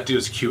all I have to do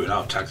is queue it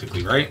up,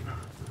 technically, right?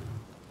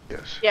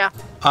 Yes. Yeah.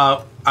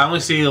 I only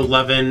see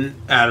 11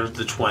 out of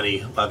the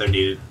 20 leather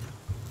needed.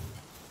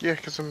 Yeah,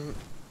 because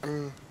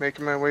I'm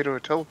making my way to a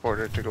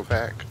teleporter to go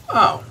back.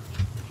 Oh,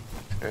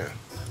 Yeah.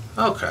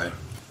 okay.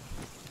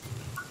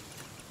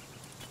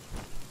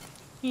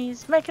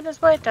 He's making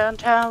his way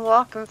downtown,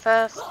 walking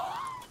fast.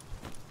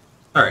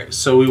 Alright,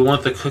 so we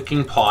want the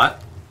cooking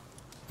pot.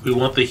 We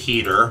want the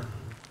heater.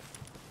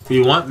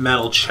 We want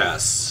metal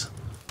chests.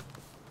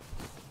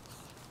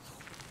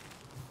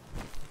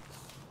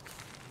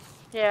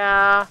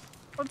 Yeah.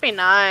 Would be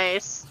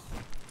nice.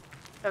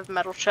 Have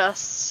metal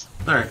chests.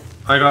 Alright,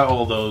 I got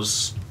all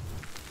those.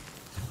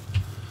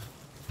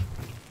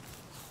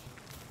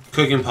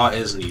 Cooking pot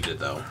is needed,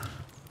 though.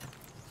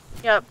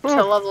 Yep, to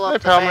Ooh, level hey,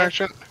 up the pal base.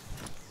 merchant.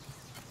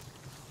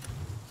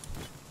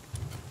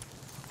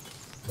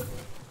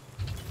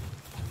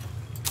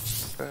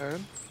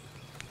 Bad.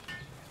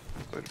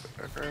 A little bit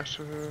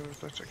aggressive.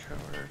 That's a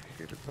coward.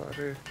 Heated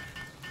body.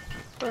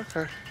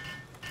 Okay.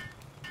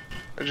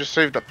 I just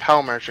saved a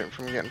pal merchant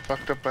from getting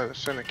fucked up by the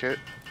syndicate.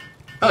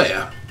 Oh,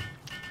 yeah.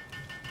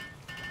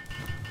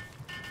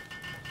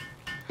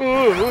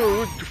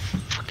 Ooh,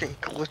 fucking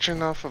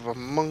glitching off of a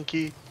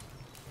monkey.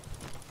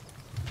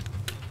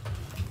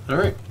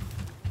 Alright.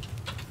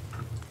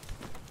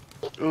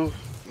 Ooh,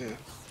 yeah.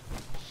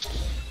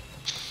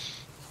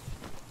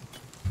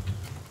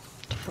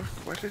 Fuck,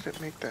 why did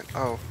it make that?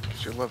 Oh,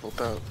 because you leveled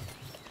up.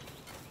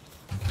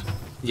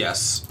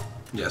 Yes.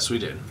 Yes, we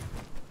did.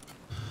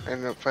 I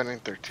ended up finding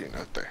 13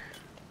 out there.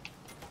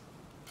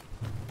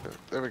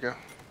 There we go.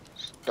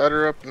 Start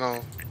her up and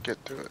I'll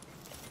get to it.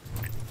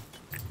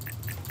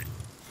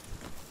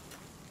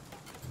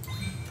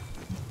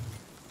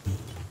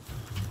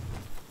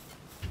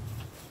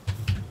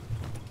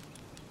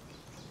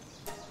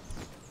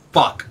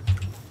 Fuck.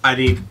 I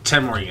need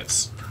 10 more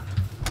units.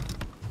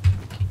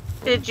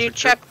 Did you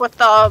check with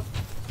the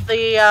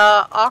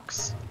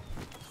ox?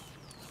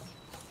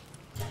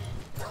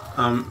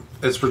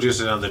 It's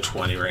producing another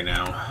 20 right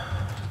now.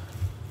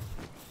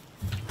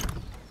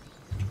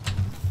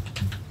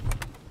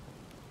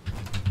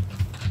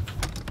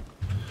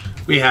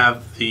 We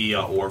have the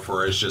ore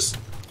for it. It's just...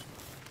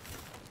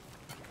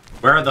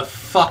 Where the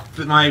fuck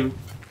did my...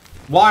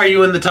 Why are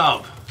you in the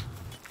tub?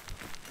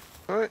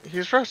 What?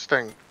 He's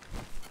resting.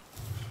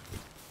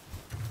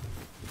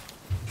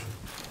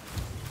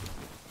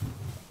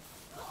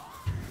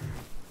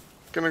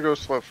 Gonna go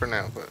slow for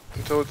now, but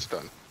until it's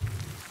done.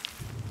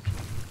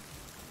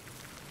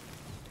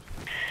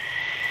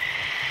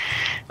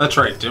 That's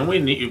right. Didn't we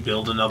need you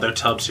build another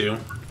tub too?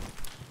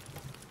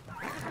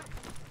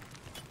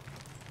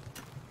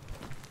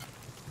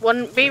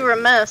 Wouldn't be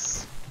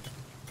remiss.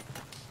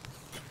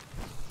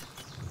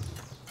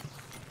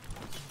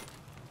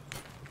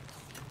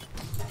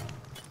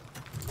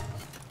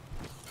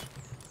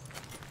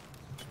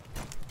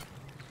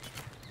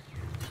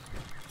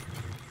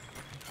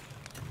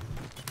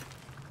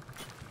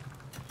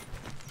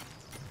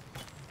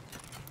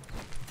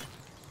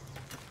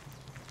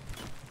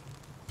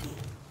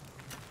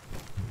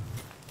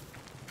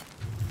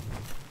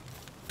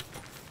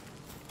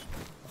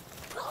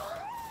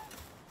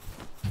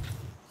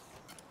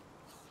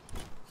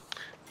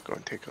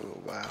 take a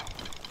little while.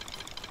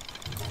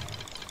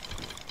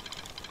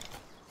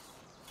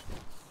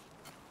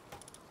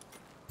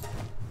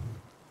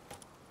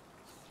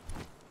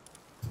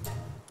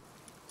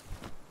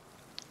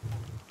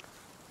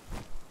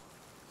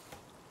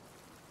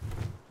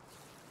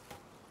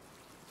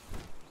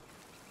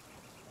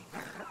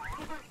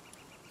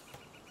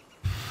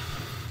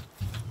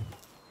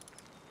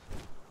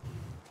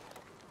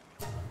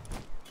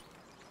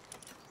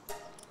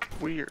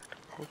 Weird.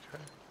 Okay.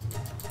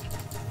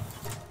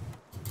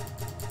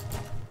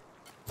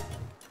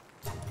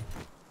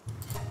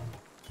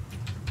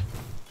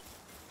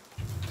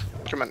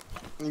 Come on.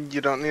 You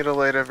don't need to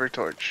light every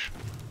torch.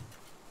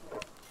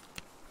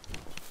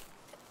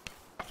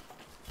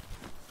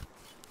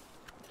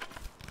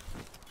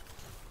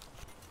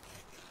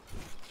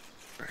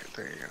 Alright,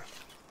 there you go.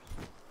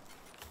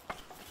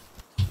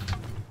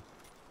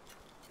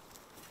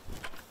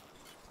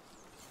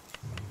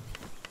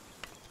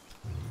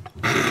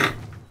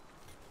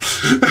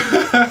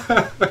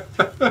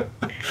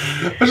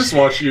 I just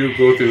watched you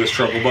go through the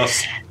struggle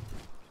bus.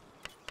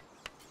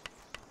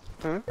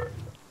 Huh?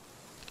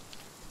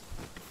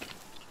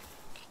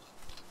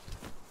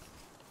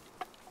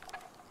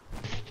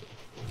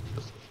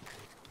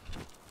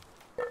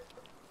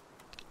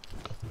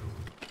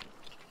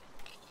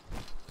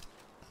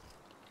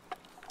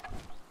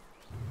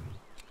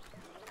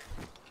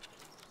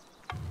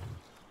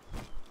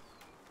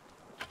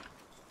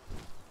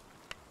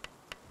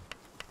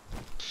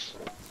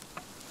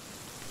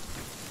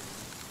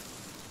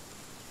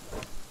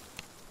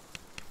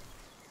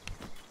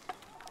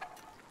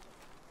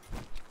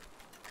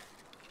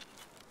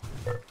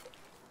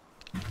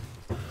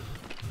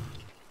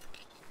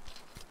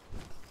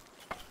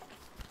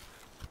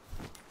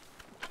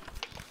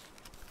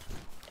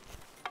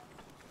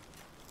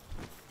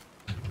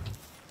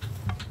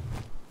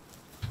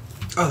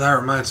 Oh, that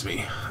reminds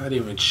me. I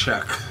didn't even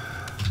check.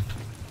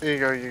 There you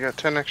go, you got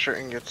 10 extra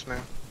ingots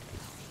now.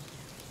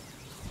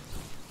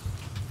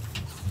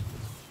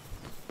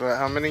 But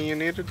how many you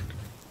needed?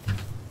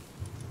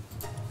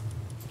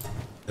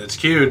 It's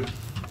queued.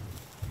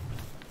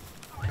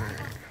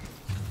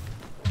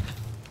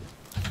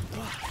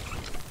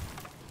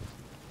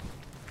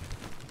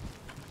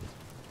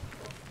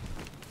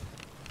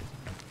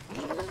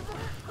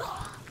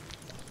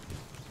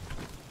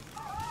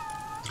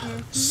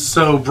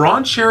 So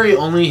Bronze Cherry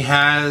only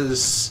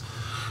has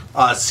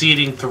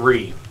seeding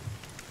 3.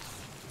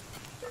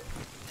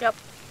 Yep.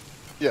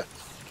 Yeah.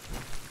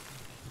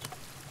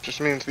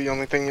 Just means the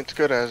only thing it's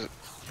good as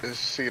is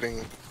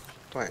seeding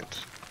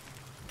plants.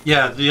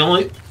 Yeah, the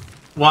only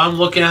while I'm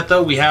looking at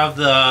though, we have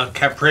the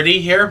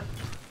Capriti here.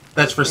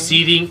 That's for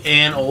seeding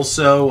and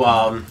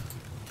also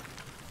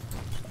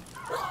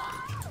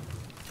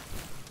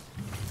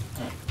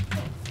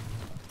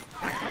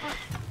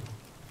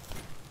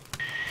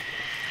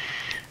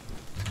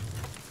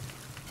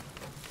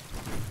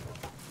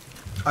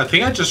I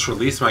think I just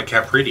released my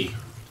Capriti,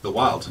 the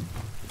wild.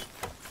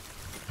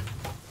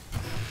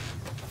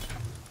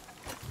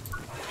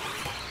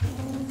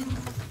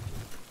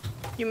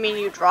 You mean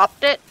you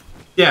dropped it?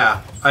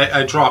 Yeah,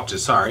 I dropped it,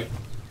 sorry.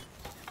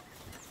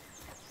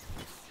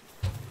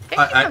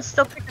 I think you can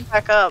still pick it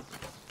back up.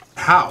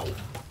 How?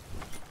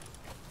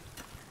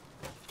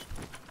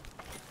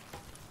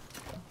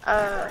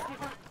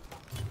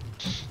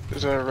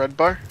 Is there a red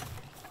bar?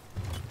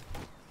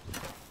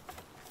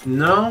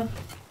 No.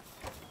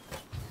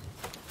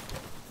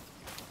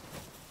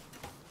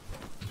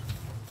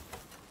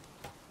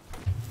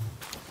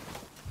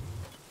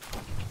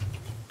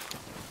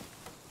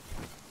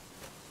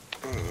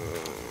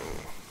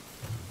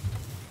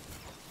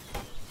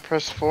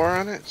 Press 4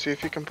 on it, see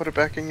if you can put it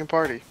back in your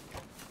party.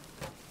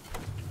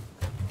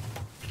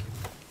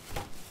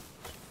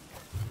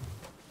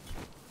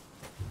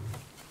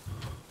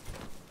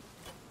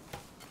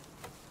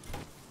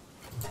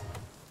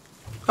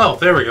 Oh,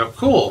 there we go.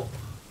 Cool.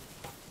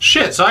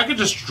 Shit, so I could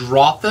just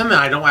drop them and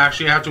I don't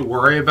actually have to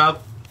worry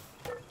about...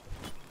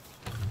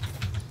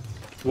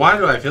 Why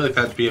do I feel like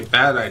that'd be a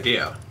bad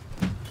idea?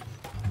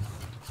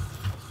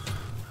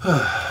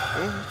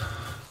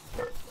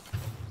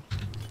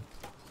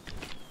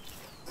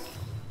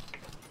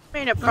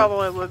 I mean, it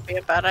probably would be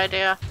a bad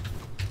idea.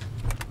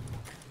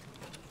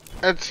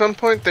 At some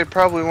point, they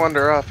probably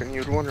wander off and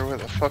you'd wonder where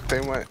the fuck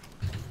they went.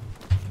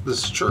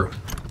 This is true.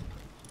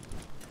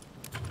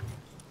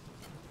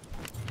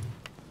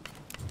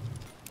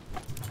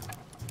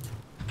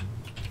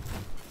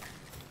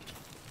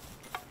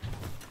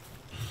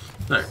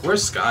 Alright,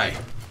 where's Sky?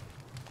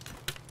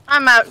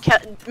 I'm out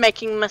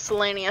making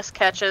miscellaneous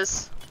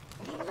catches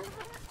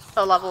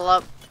to level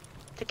up,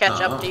 to catch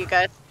up to you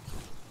guys.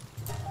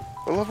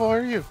 What level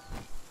are you?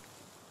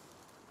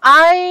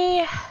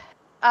 I,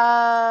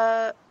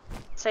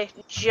 say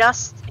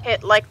just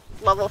hit like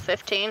level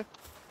 15.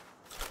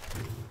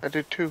 I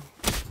did too.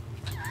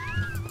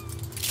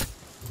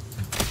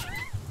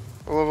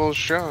 What level is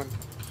Sean?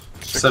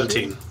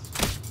 17.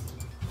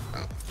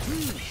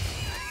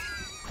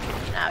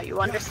 Now you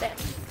understand.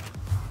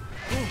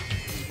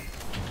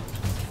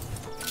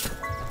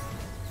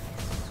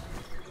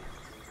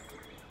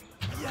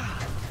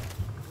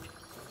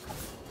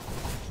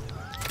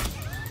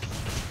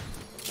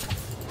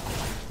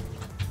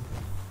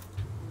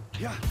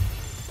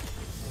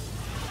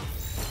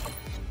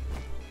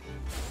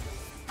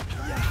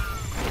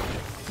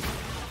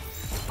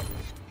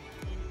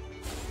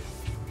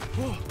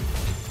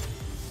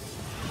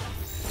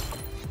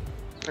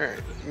 Alright,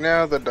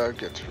 now the dog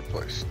gets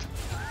replaced.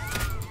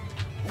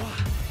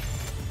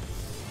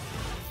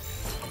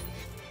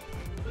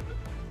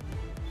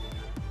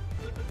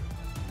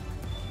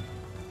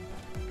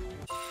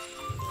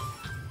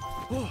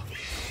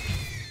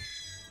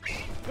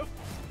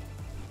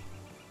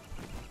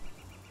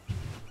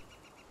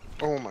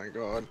 Oh my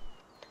god.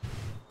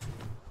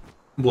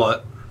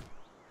 What?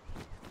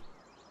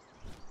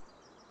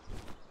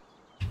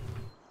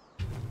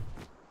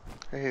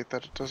 I hate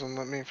that it doesn't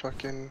let me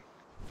fucking...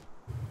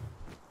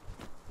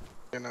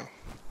 You know.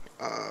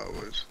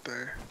 What is it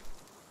there?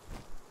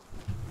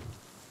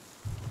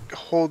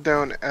 Hold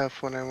down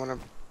F when I want to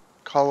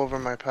call over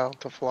my pal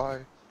to fly.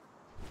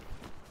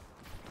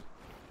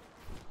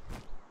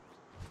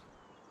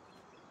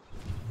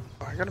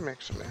 Oh, I gotta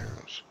make some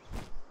arrows.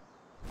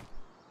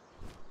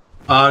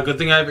 Good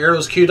thing I have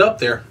arrows queued up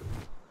there.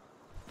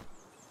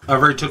 I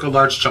already took a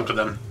large chunk of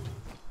them.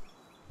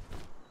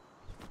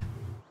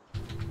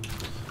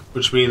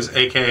 Which means,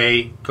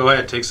 AKA, go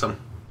ahead, take some.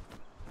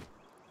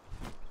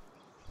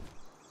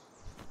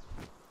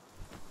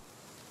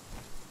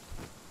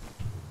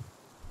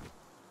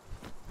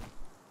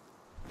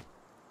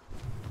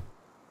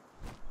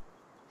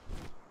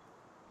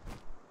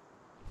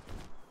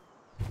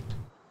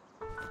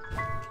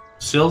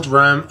 Sealed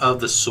Realm of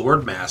the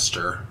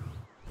Swordmaster.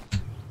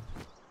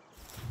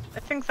 I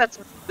think that's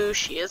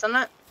Bushi, isn't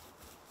it?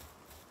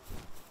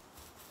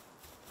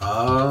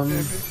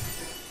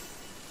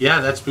 Yeah,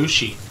 that's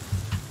Bushi.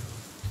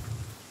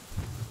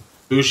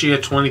 Bushi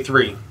at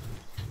 23.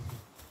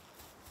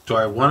 Do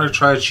I want to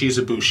try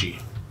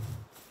Chizabushi?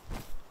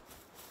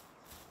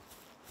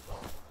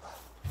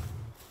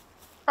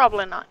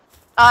 Probably not.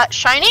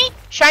 Shiny?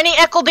 Shiny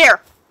Eckledeer!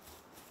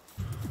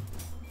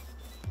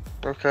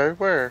 Okay,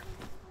 where?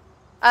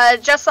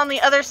 Just on the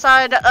other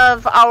side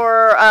of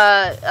our,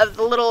 of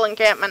the little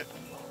encampment.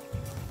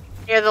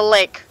 Near the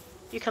lake.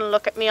 You can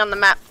look at me on the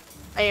map.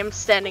 I am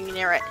standing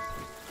near it.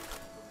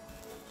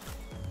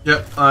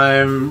 Yep,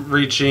 I'm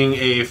reaching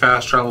a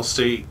fast travel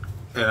state,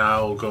 and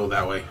I'll go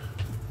that way.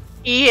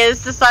 He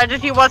has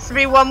decided he wants to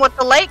be one with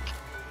the lake.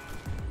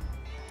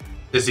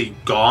 Is he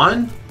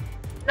gone?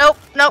 Nope,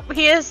 nope,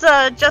 he is,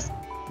 just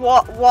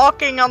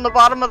walking on the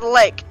bottom of the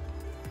lake.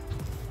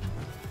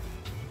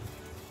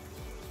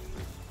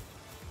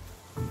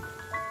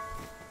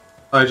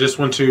 I just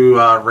went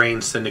to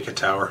Rain Syndicate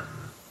Tower.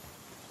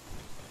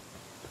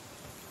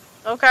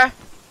 Okay.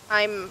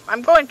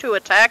 I'm going to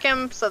attack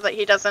him so that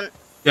he doesn't...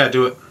 Yeah,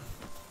 do it.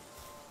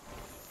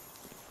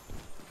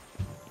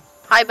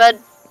 Hi, bud.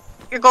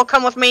 You're gonna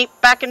come with me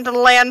back into the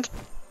land.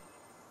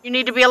 You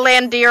need to be a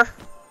land deer,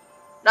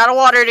 not a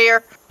water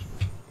deer.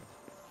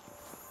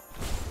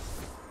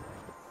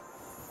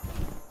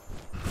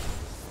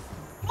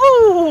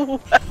 Woo!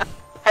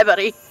 Hi,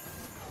 buddy.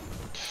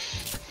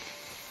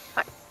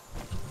 Hi.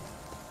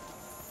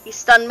 He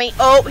stunned me.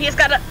 Oh, he's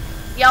got a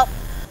yelp.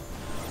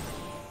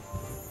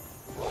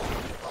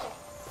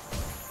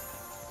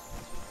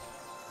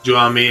 Do you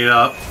want me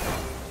to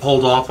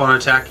hold off on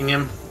attacking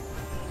him?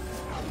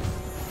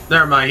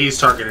 Never mind, he's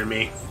targeting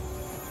me.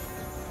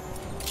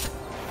 As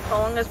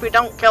long as we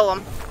don't kill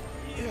him.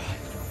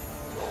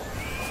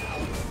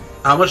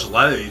 How much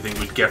leather do you think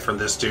we'd get from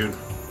this dude?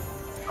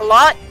 A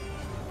lot.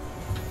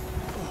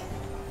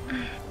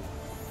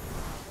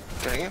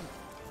 Damn.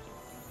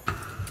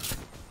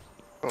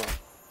 Oh.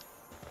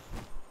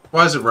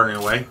 Why is it running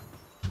away?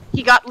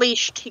 He got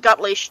leashed. He got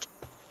leashed.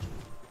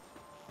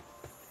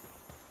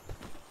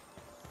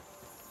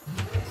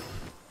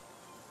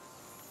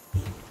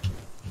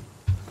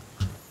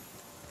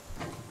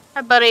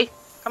 Hi, buddy.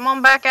 Come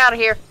on back out of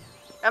here.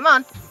 Come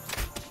on.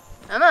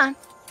 Come on.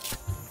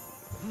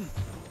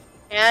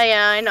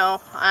 Yeah, I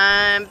know.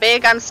 I'm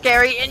big, I'm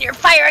scary, and you're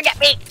firing at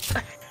me!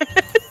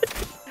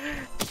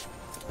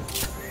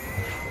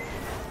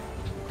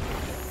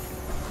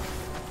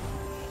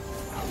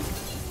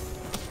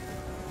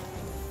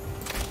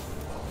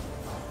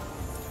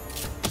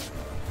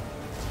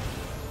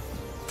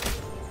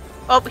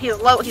 Oh, he's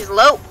low, he's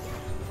low.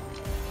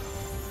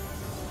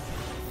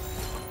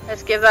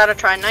 Let's give that a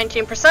try.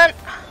 19%.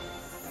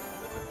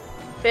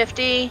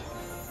 50.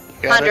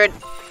 Got 100.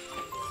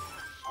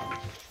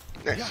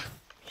 it.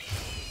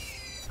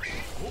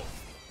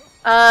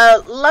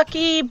 Nice.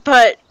 Lucky,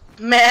 but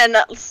man,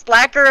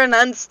 slacker and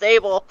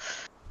unstable.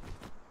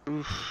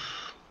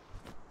 Oof.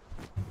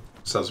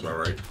 Sounds about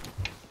right.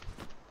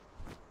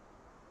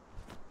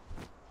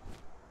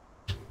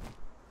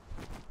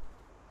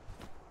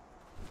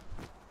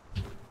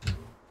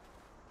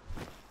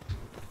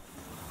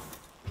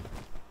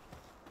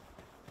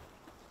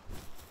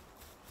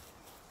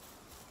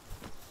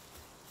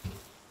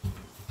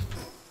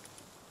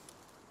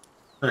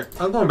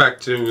 Alright, I'm going back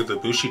to the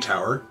Bushi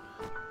Tower.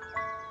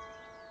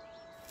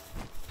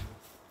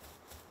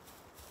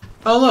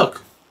 Oh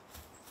look!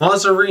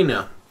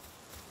 Mazarina.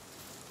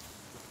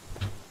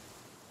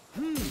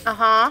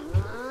 Uh-huh.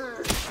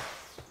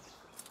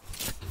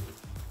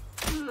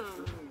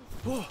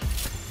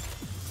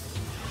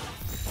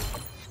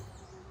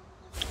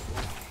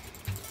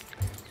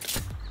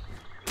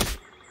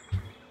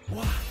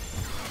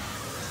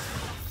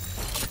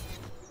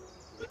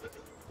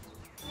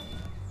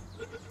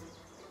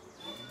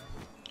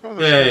 Oh,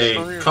 this guy's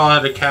still Yay, here.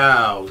 caught a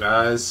cow,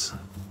 guys.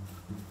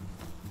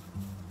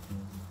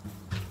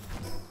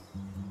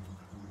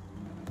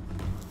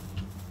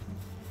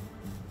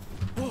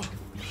 Oh,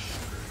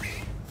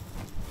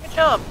 Good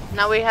job.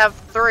 Now we have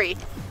 3.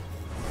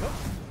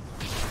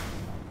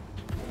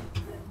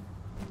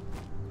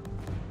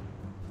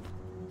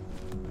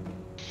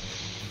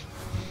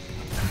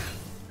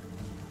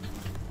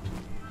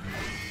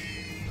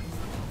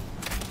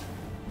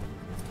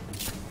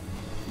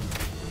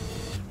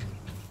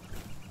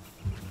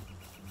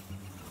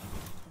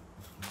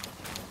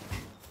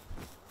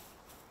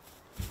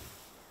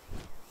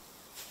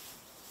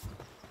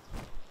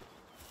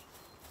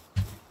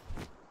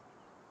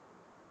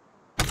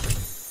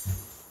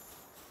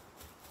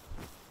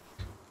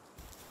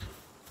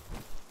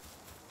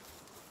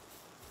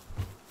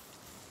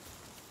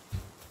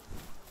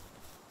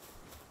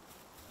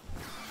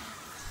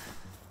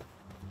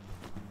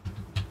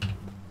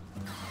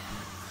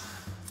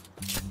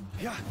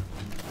 yeah.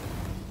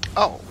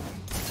 Oh.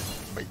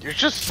 Wait, you're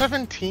just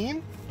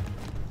 17?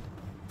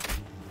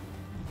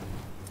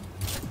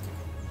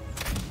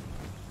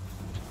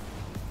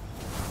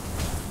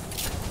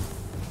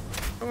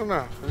 I don't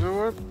know. Is it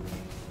worth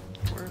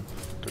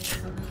the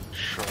try?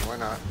 Sure, why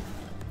not?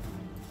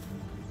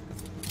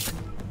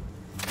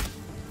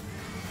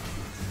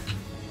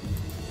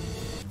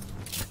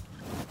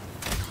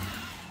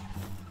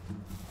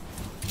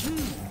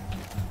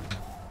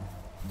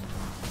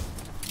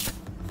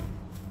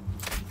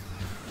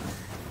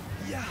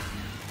 Yeah.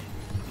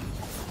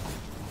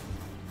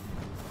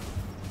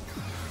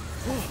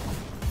 Oh,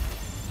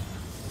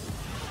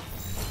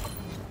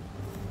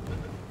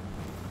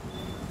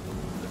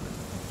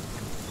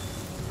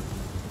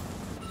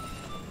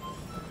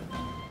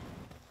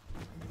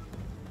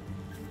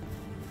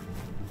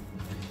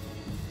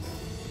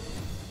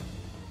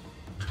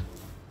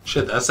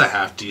 Shit, that's a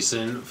half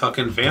decent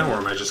fucking van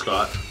worm I just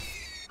got.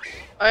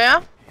 Oh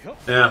yeah?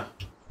 Yeah.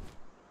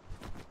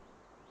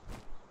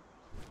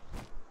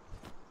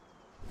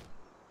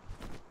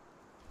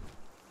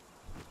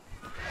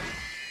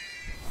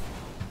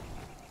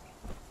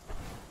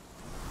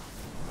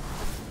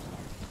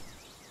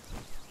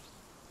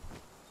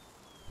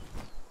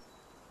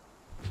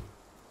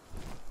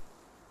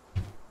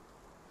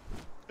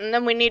 And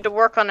then we need to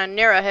work on a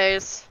Nira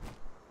haze.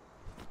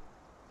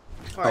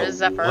 Or a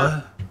Zephyr.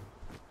 What?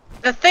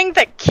 The thing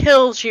that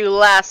killed you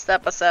last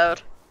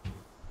episode.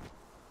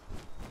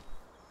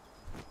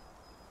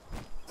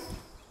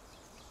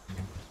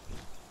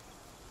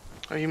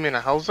 Oh, you mean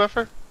a Hell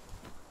Zephyr?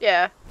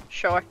 Yeah,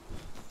 sure.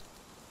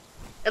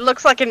 It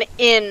looks like an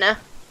inn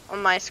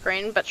on my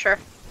screen, but sure.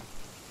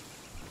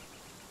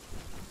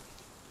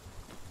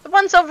 The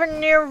one's over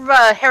near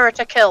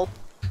Heretic Hill.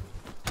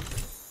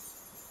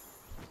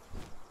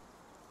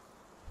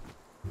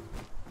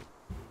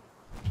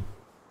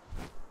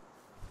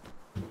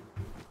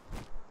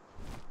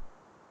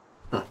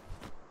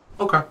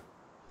 Okay.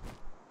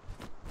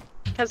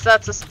 Because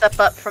that's a step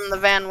up from the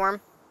van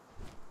worm.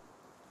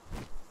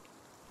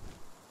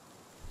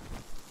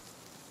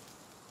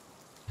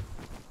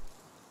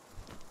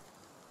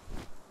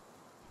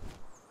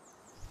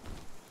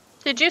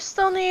 Did you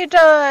still need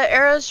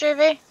arrows,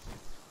 JV?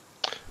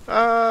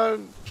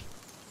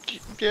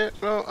 Yeah,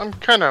 well, I'm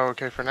kinda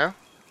okay for now.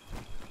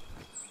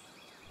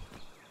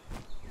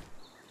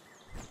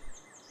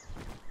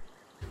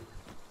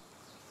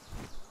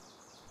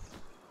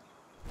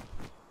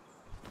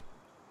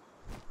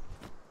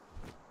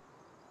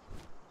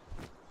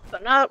 So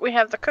now that we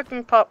have the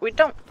cooking pot, we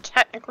don't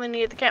technically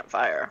need the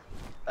campfire.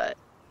 But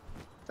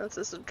since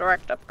this is a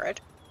direct upgrade.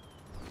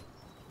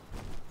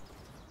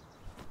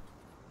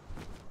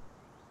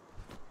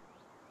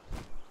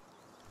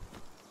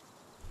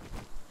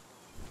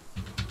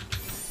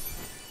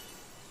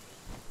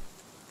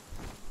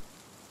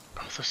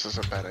 Oh, this is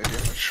a bad idea,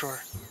 but sure.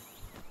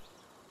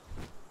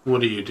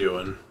 What are you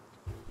doing?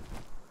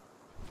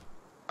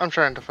 I'm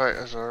trying to fight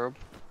a Zorob.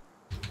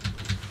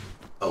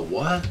 A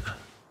what?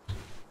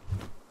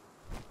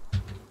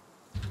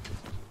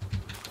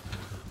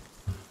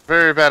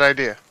 Very bad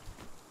idea.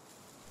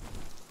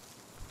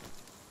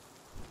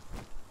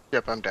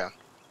 Yep, I'm down.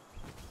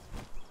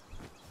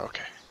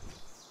 Okay.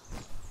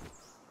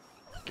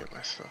 Get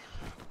my stuff.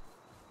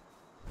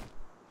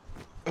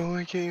 Oh,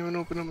 I can't even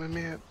open up my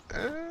map.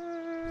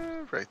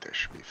 Right there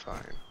should be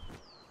fine.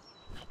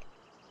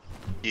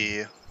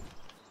 Yeah.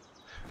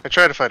 I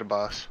tried to fight a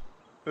boss.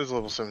 It was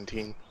level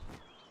 17.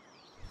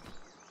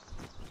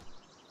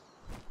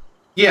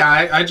 Yeah,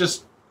 I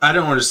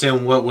don't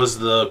understand what was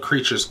the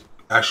creature's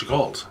actually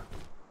called.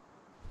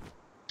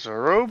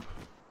 Zorob?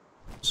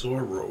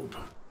 Zorobe.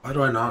 Why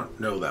do I not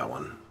know that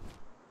one?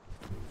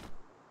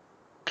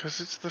 Because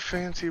it's the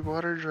fancy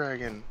water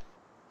dragon.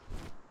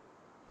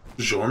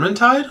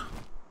 Jormuntide?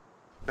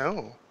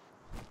 No.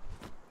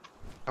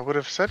 I would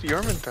have said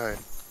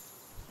Yormantide.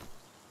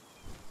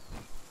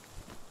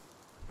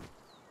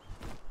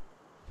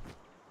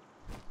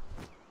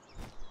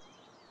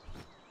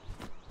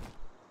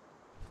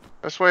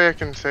 Best way I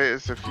can say it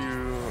is if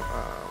you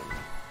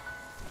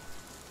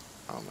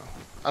I don't know.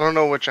 I don't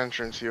know which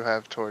entrance you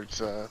have towards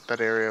that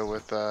area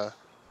with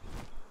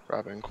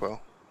Robin and Quill.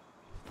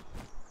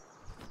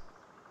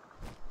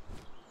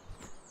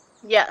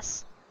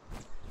 Yes.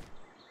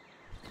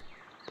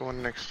 The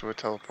one next to a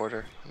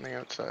teleporter on the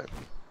outside.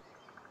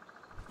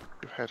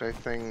 You head, I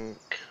think,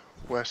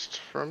 west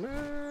from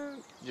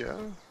it? Yeah.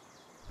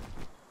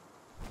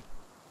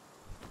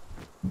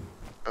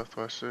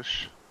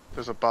 Southwest-ish.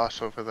 There's a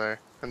boss over there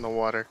in the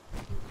water.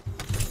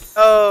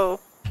 Oh,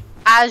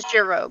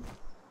 Azure.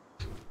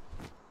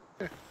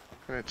 And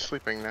it's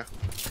sleeping now.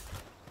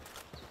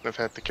 I've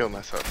had to kill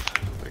myself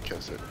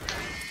because it...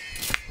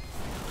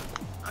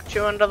 Knocked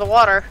you into the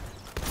water.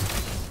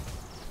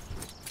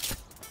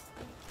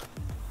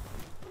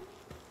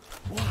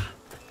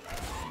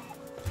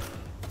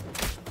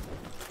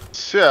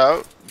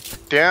 So,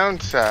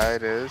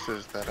 downside is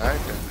that I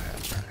don't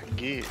have my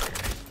gear.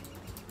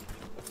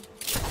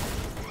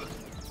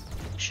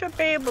 Should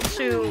be able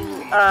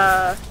to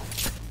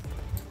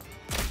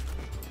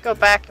go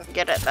back and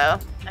get it though,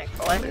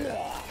 thankfully.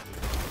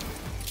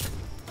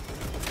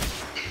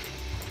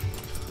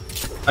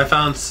 I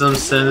found some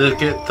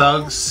syndicate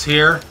thugs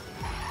here,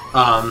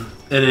 in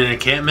an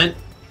encampment,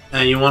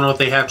 and you wanna know what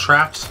they have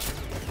trapped?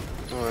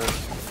 What?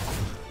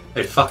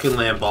 A fucking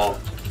land ball.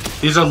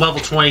 These are level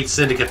 20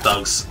 syndicate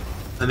thugs,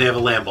 and they have a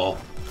land ball.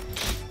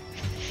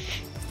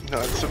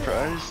 Not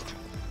surprised.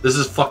 This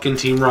is fucking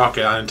Team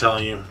Rocket, I'm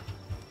telling you.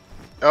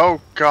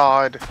 Oh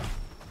god.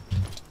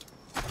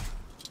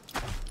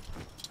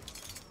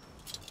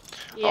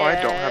 Yeah. Oh, I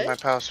don't have my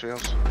palace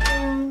fields.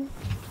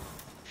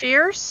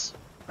 Fierce?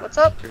 What's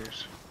up?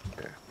 Fierce.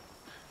 Yeah.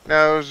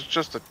 No, it was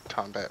just a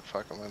combat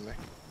fucking with me.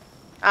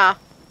 Ah,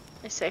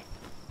 I see.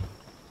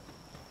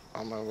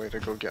 On my way to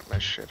go get my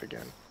shit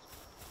again.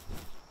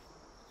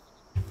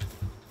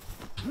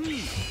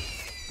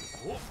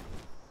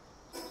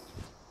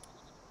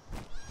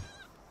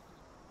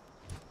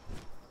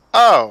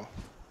 Oh!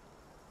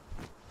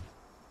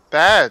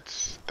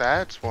 That's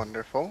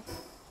wonderful.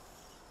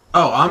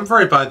 Oh, I'm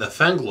right by the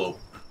Fenglobe.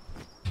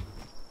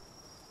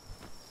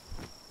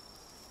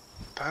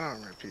 That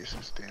armor piece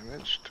is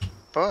damaged,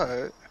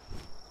 but...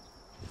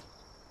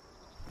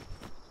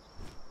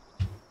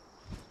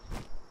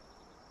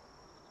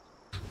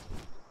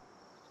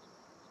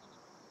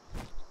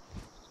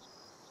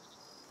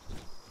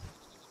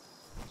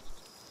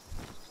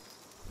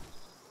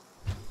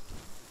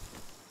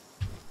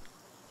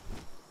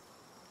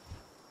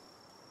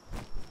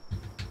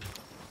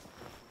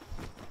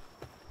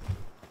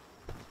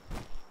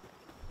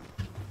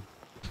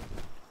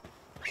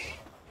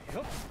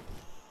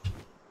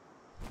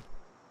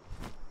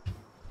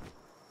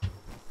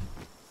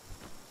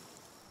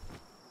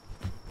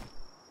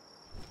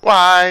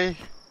 Why?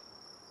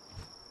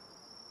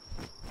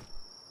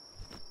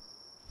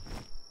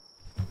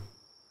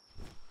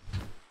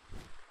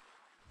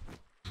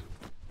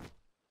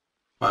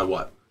 By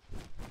what?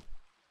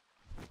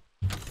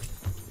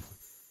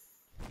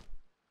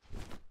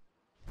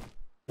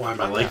 Why am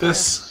I like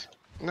this?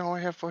 No, I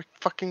have like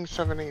fucking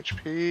 7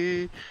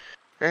 HP.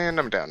 And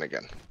I'm down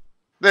again.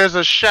 There's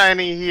a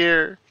shiny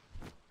here.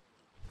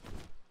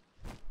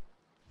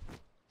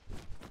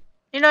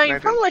 You know, And you I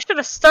probably should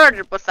have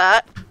started with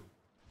that.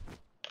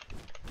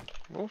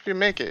 Well, if you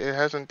make it, it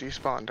hasn't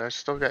despawned. I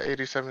still got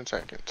 87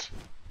 seconds.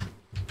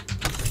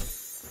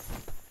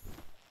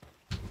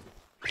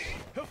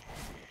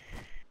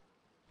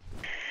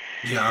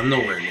 Yeah, I'm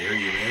nowhere near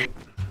you, mate.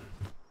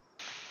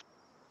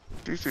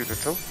 These do the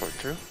teleport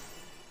too.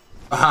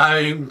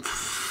 I'm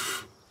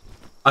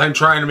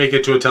trying to make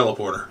it to a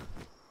teleporter.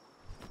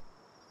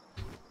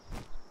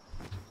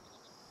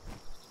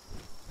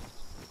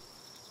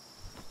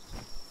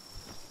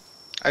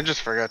 I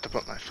just forgot to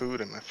put my food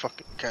in my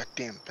fucking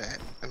goddamn bag,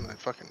 in my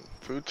fucking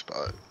food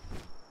spot.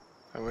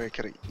 That way I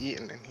could have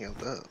eaten and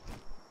healed up.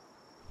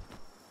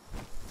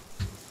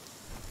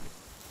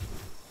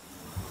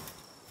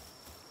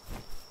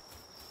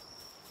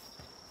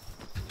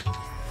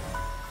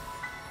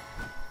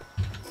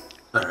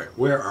 Alright,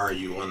 where are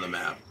you on the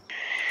map?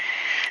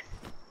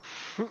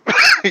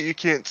 You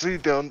can't see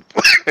down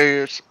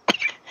players.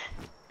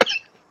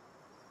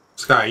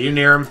 Sky, you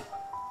near him?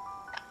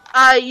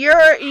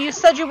 You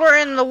said you were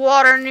in the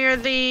water near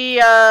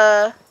the,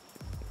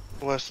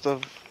 West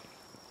of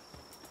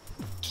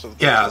the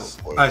Yeah,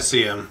 teleport. I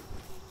see him.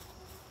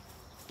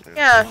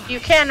 Yeah, you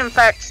can in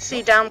fact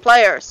see down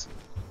players.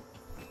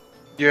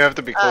 You have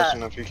to be close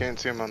enough. You can't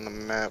see them on the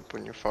map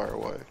when you're far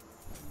away.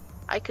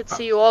 I could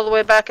see you all the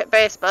way back at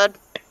base, bud.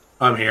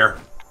 I'm here.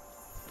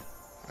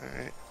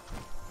 Alright.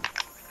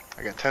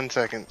 I got 10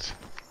 seconds.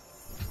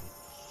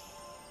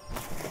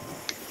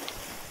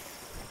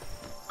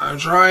 I'm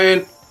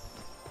trying.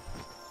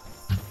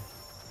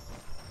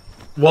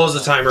 What was the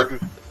timer?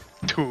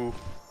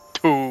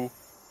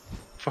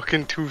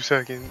 Fucking 2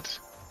 seconds.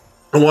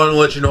 I wanted to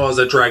let you know I was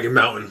at Dragon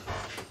Mountain.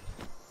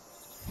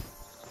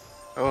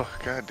 Oh,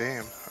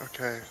 goddamn.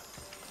 Okay.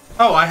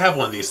 Oh, I have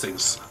one of these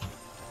things.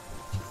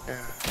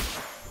 Yeah.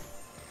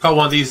 Got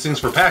one of these things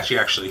for Patchy,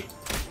 actually.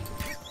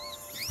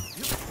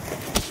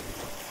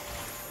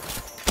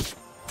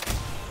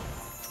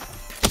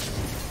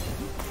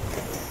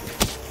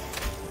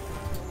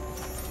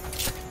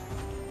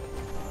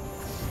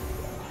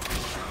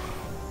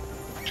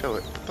 Chill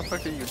it. What the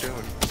fuck are you doing?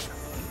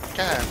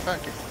 God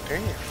fucking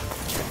damn.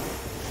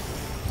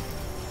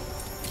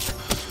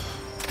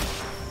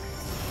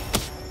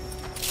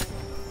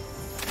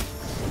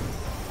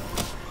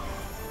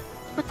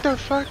 What the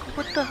fuck?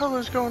 What the hell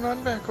is going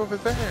on back over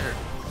there?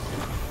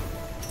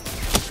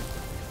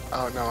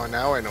 Oh no,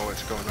 now I know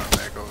what's going on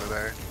back over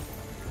there.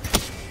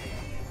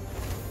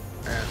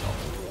 And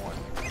one.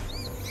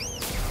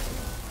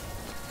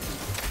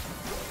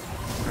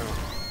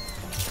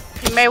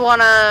 No. You may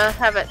want to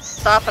have it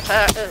stop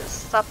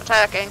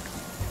attacking.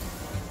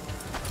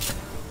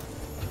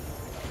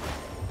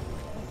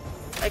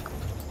 Like,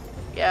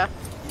 yeah.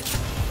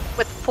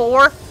 With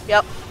 4,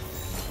 yep.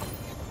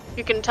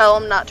 You can tell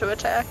him not to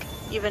attack.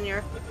 Even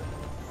your.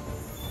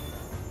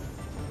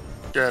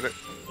 Got it.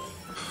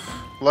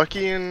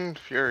 Lucky and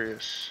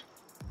Furious.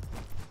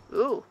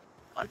 Ooh.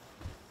 Fun.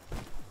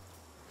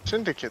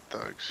 Syndicate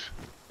thugs.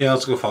 Yeah,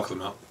 let's go fuck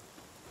them up.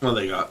 What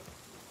they got?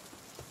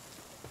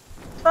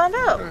 Let's find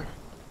out.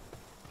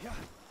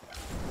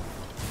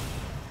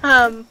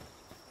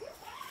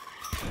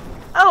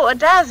 Oh, a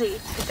Dazzy,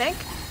 I think.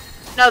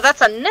 No,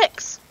 that's a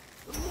Nyx.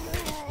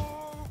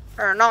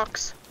 Or a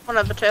Nox. One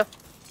of the two.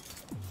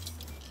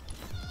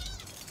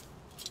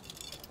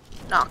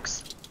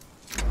 Nox.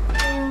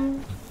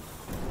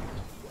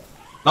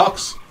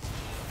 Nox.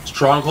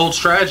 Stronghold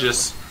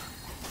strategist.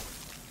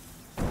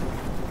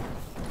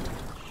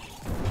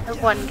 I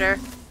wonder.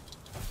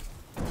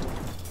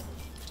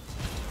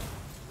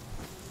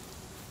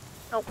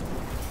 Nope.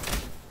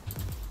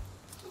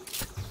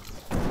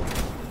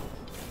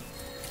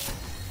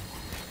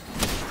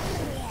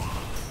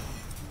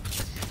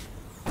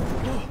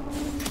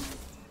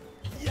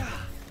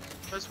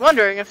 I was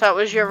wondering if that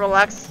was your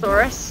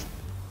Relaxosaurus.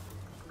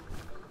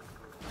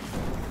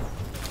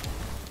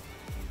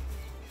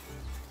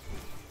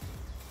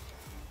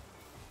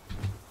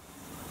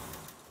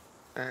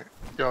 Alright,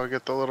 y'all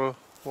get the little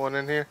one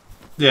in here?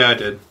 Yeah, I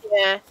did.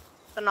 Yeah,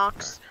 the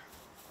Nox.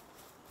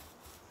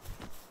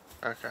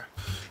 Okay.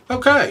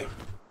 Okay.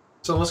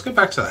 So let's get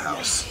back to the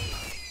house.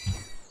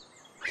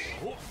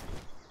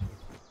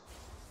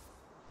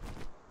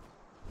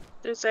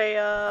 There's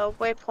a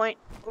waypoint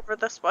over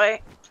this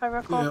way, if I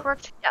recall Yep.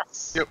 correct.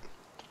 Yes. Yep.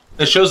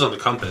 It shows on the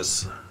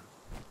compass.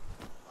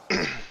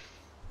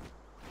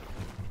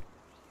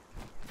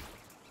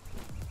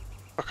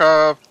 Fuck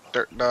off,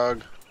 dirt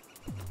dog.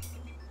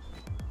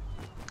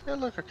 Yeah,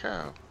 look, a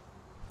cow.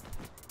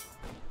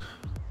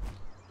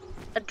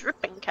 A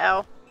dripping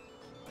cow.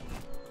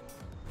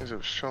 Because it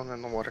was shown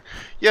in the water.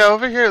 Yeah,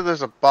 over here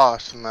there's a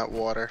boss in that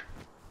water.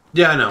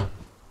 Yeah, I know.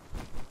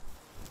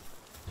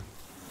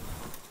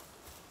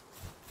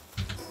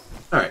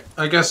 Alright,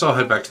 I guess I'll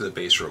head back to the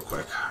base real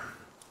quick.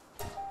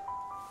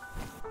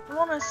 I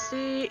want to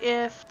see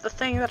if the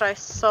thing that I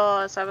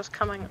saw as I was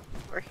coming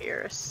over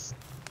here is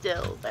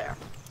still there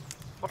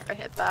before I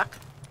head back.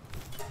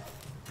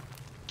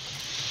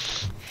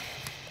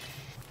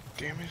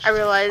 Damn it. I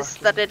realize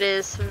that it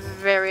is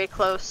very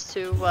close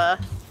to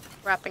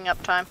wrapping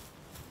up time.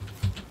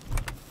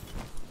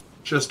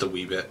 Just a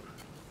wee bit.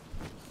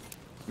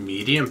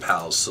 Medium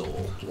Pal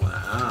Soul.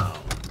 Wow.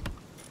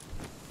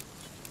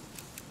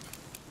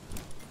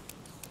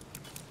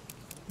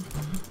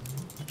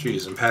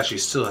 Jeez, and Patchy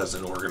still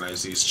hasn't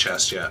organized these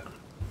chests yet.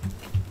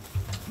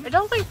 I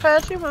don't think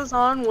Patchy was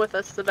on with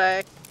us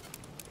today.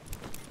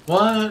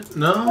 What? She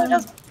No?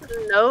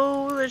 doesn't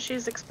know that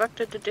she's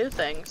expected to do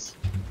things.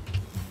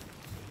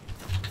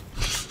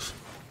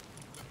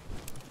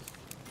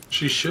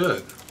 She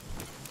should.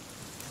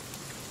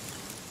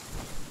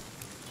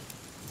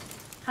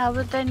 How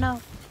would they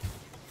know?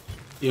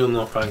 You don't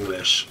know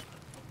English.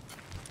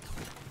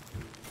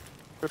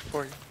 Good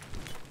for you.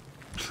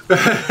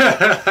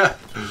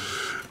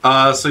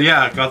 So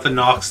yeah, got the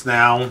Nox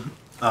now.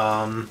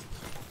 Got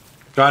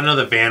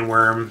another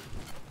Vanworm.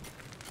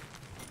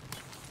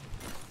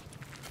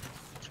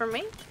 For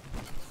me?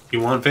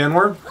 You want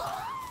Vanworm?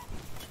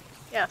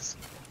 Yes.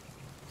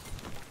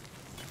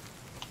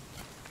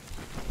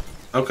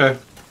 Okay.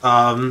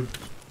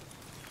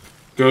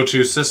 Go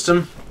to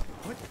system.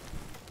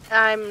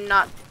 I'm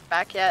not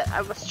back yet.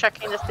 I was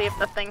checking to see if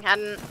the thing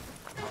hadn't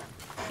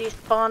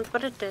despawned,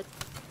 but it did.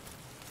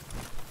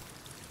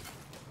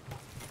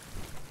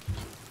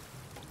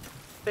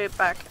 Be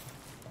back.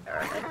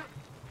 Alright.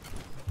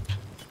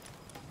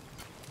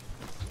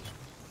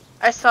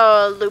 I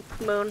saw a loop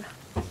moon.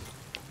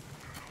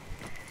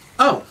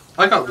 Oh,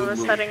 I got I Loop was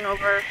Moon. heading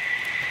over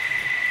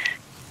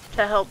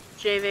to help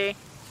JV.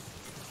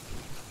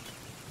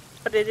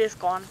 But it is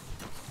gone.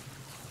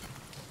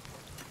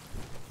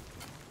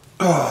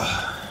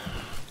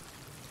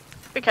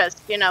 Because,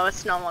 you know,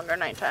 it's no longer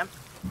nighttime.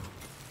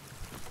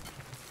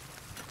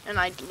 And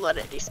I let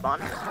it despawn.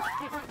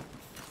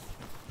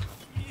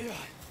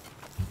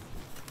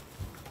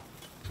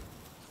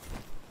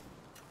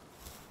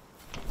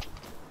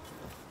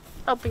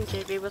 Helping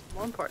JV was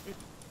more important.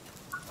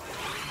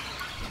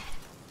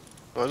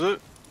 Was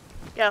it?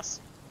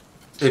 Yes.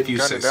 If you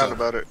Kinda say down so.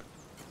 about it.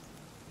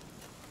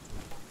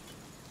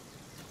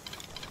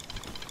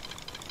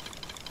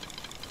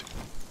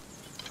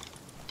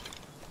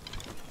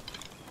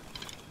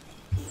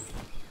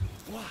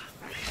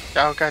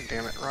 Oh, god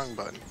damn it. Wrong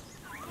button.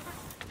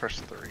 Press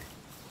 3.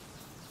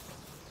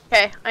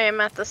 Okay, I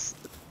am at the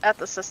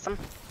system.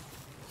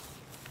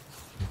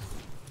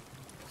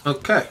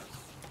 Okay.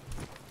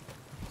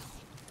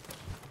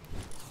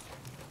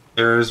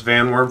 There's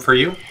Van Worm for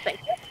you. Thank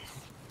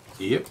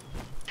you. Yep.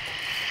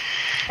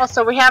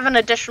 Also, we have an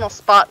additional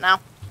spot now.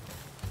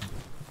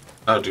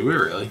 Oh, do we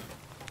really?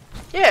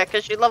 Yeah,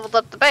 because you leveled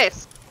up the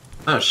base.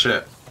 Oh,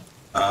 shit.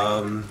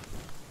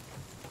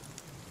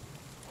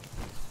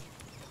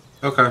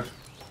 Okay.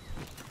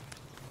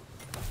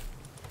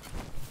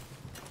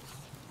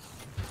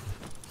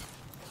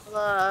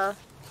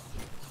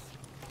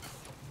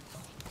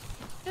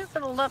 If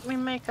it'll let me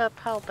make a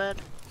pal bed.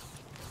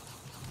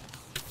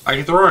 I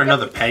can throw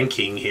another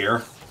Panking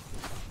here.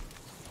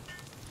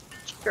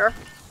 Sure.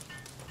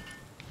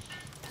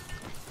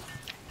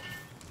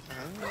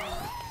 How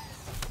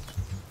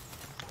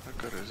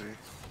good is he?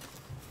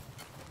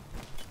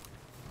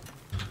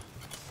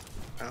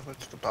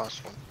 What's the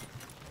boss one?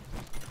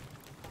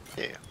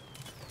 Yeah.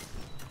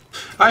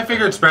 I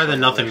figure it's better than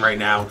nothing right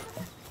now.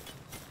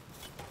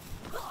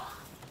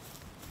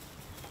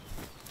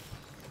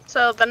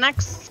 So the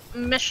next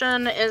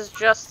mission is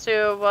just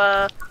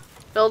to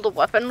build a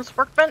weapons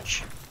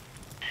workbench.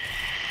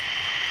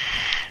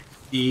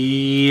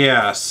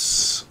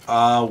 Yes.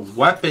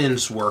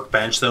 Weapons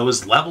workbench, though,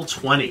 is level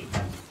 20.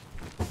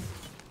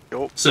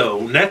 Yup.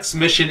 So, next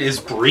mission is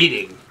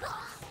breeding.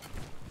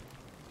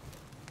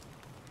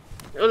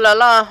 Ooh la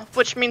la,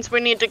 which means we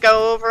need to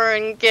go over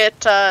and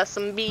get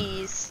some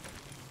bees.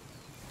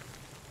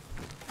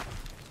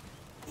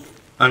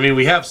 I mean,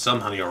 we have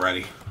some honey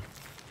already.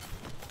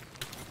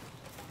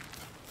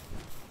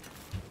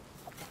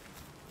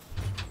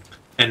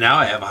 And now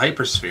I have a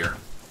hypersphere.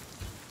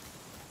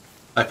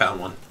 I found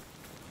one.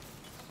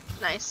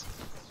 Nice.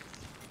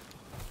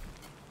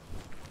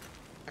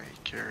 My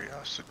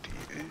curiosity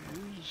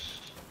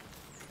is...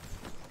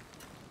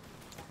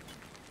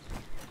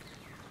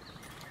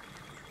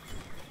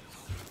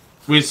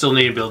 We still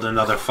need to build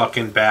another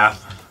fucking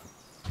bath.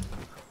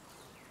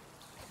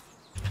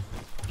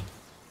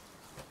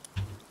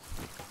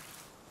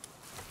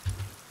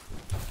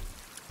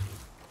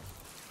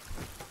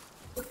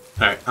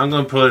 Alright, I'm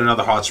going to put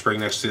another hot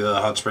spring next to the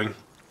other hot spring.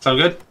 Sound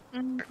good?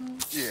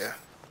 Yeah.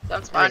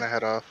 Sounds I'm fine. gonna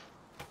head off.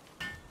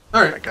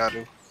 I Alright. got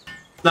to.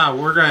 No,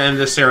 we're going to end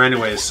this here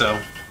anyways, so...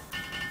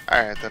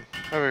 Alright then.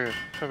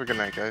 Have a good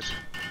night, guys.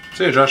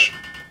 See you, Josh.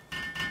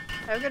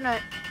 Have a good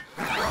night.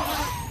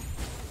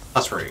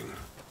 Hot spring.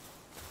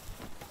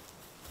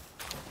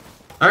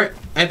 Alright,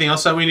 anything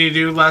else that we need to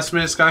do last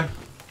minute, Sky?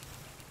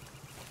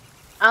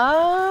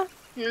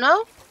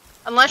 No.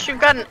 Unless you've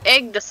got an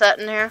egg to set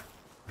in here.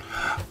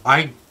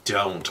 I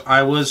don't.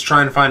 I was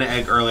trying to find an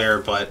egg earlier,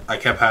 but I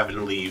kept having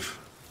to leave.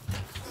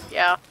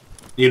 Yeah.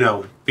 You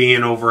know,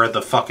 being over at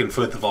the fucking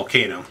foot of the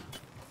volcano.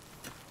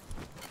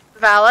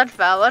 Valid,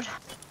 valid.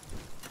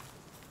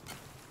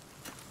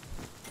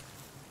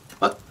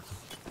 But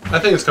I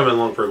think it's coming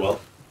along pretty well.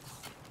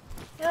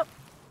 Yep.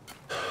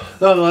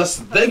 Nonetheless,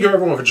 thank you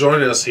everyone for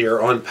joining us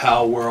here on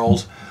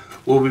Palworld.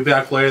 We'll be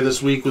back later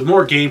this week with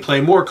more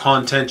gameplay, more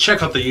content.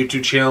 Check out the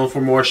YouTube channel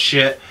for more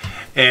shit.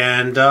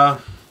 And,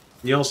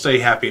 you'll stay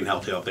happy and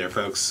healthy out there,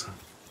 folks.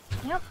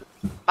 Yep.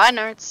 Bye,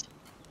 nerds.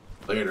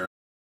 Later.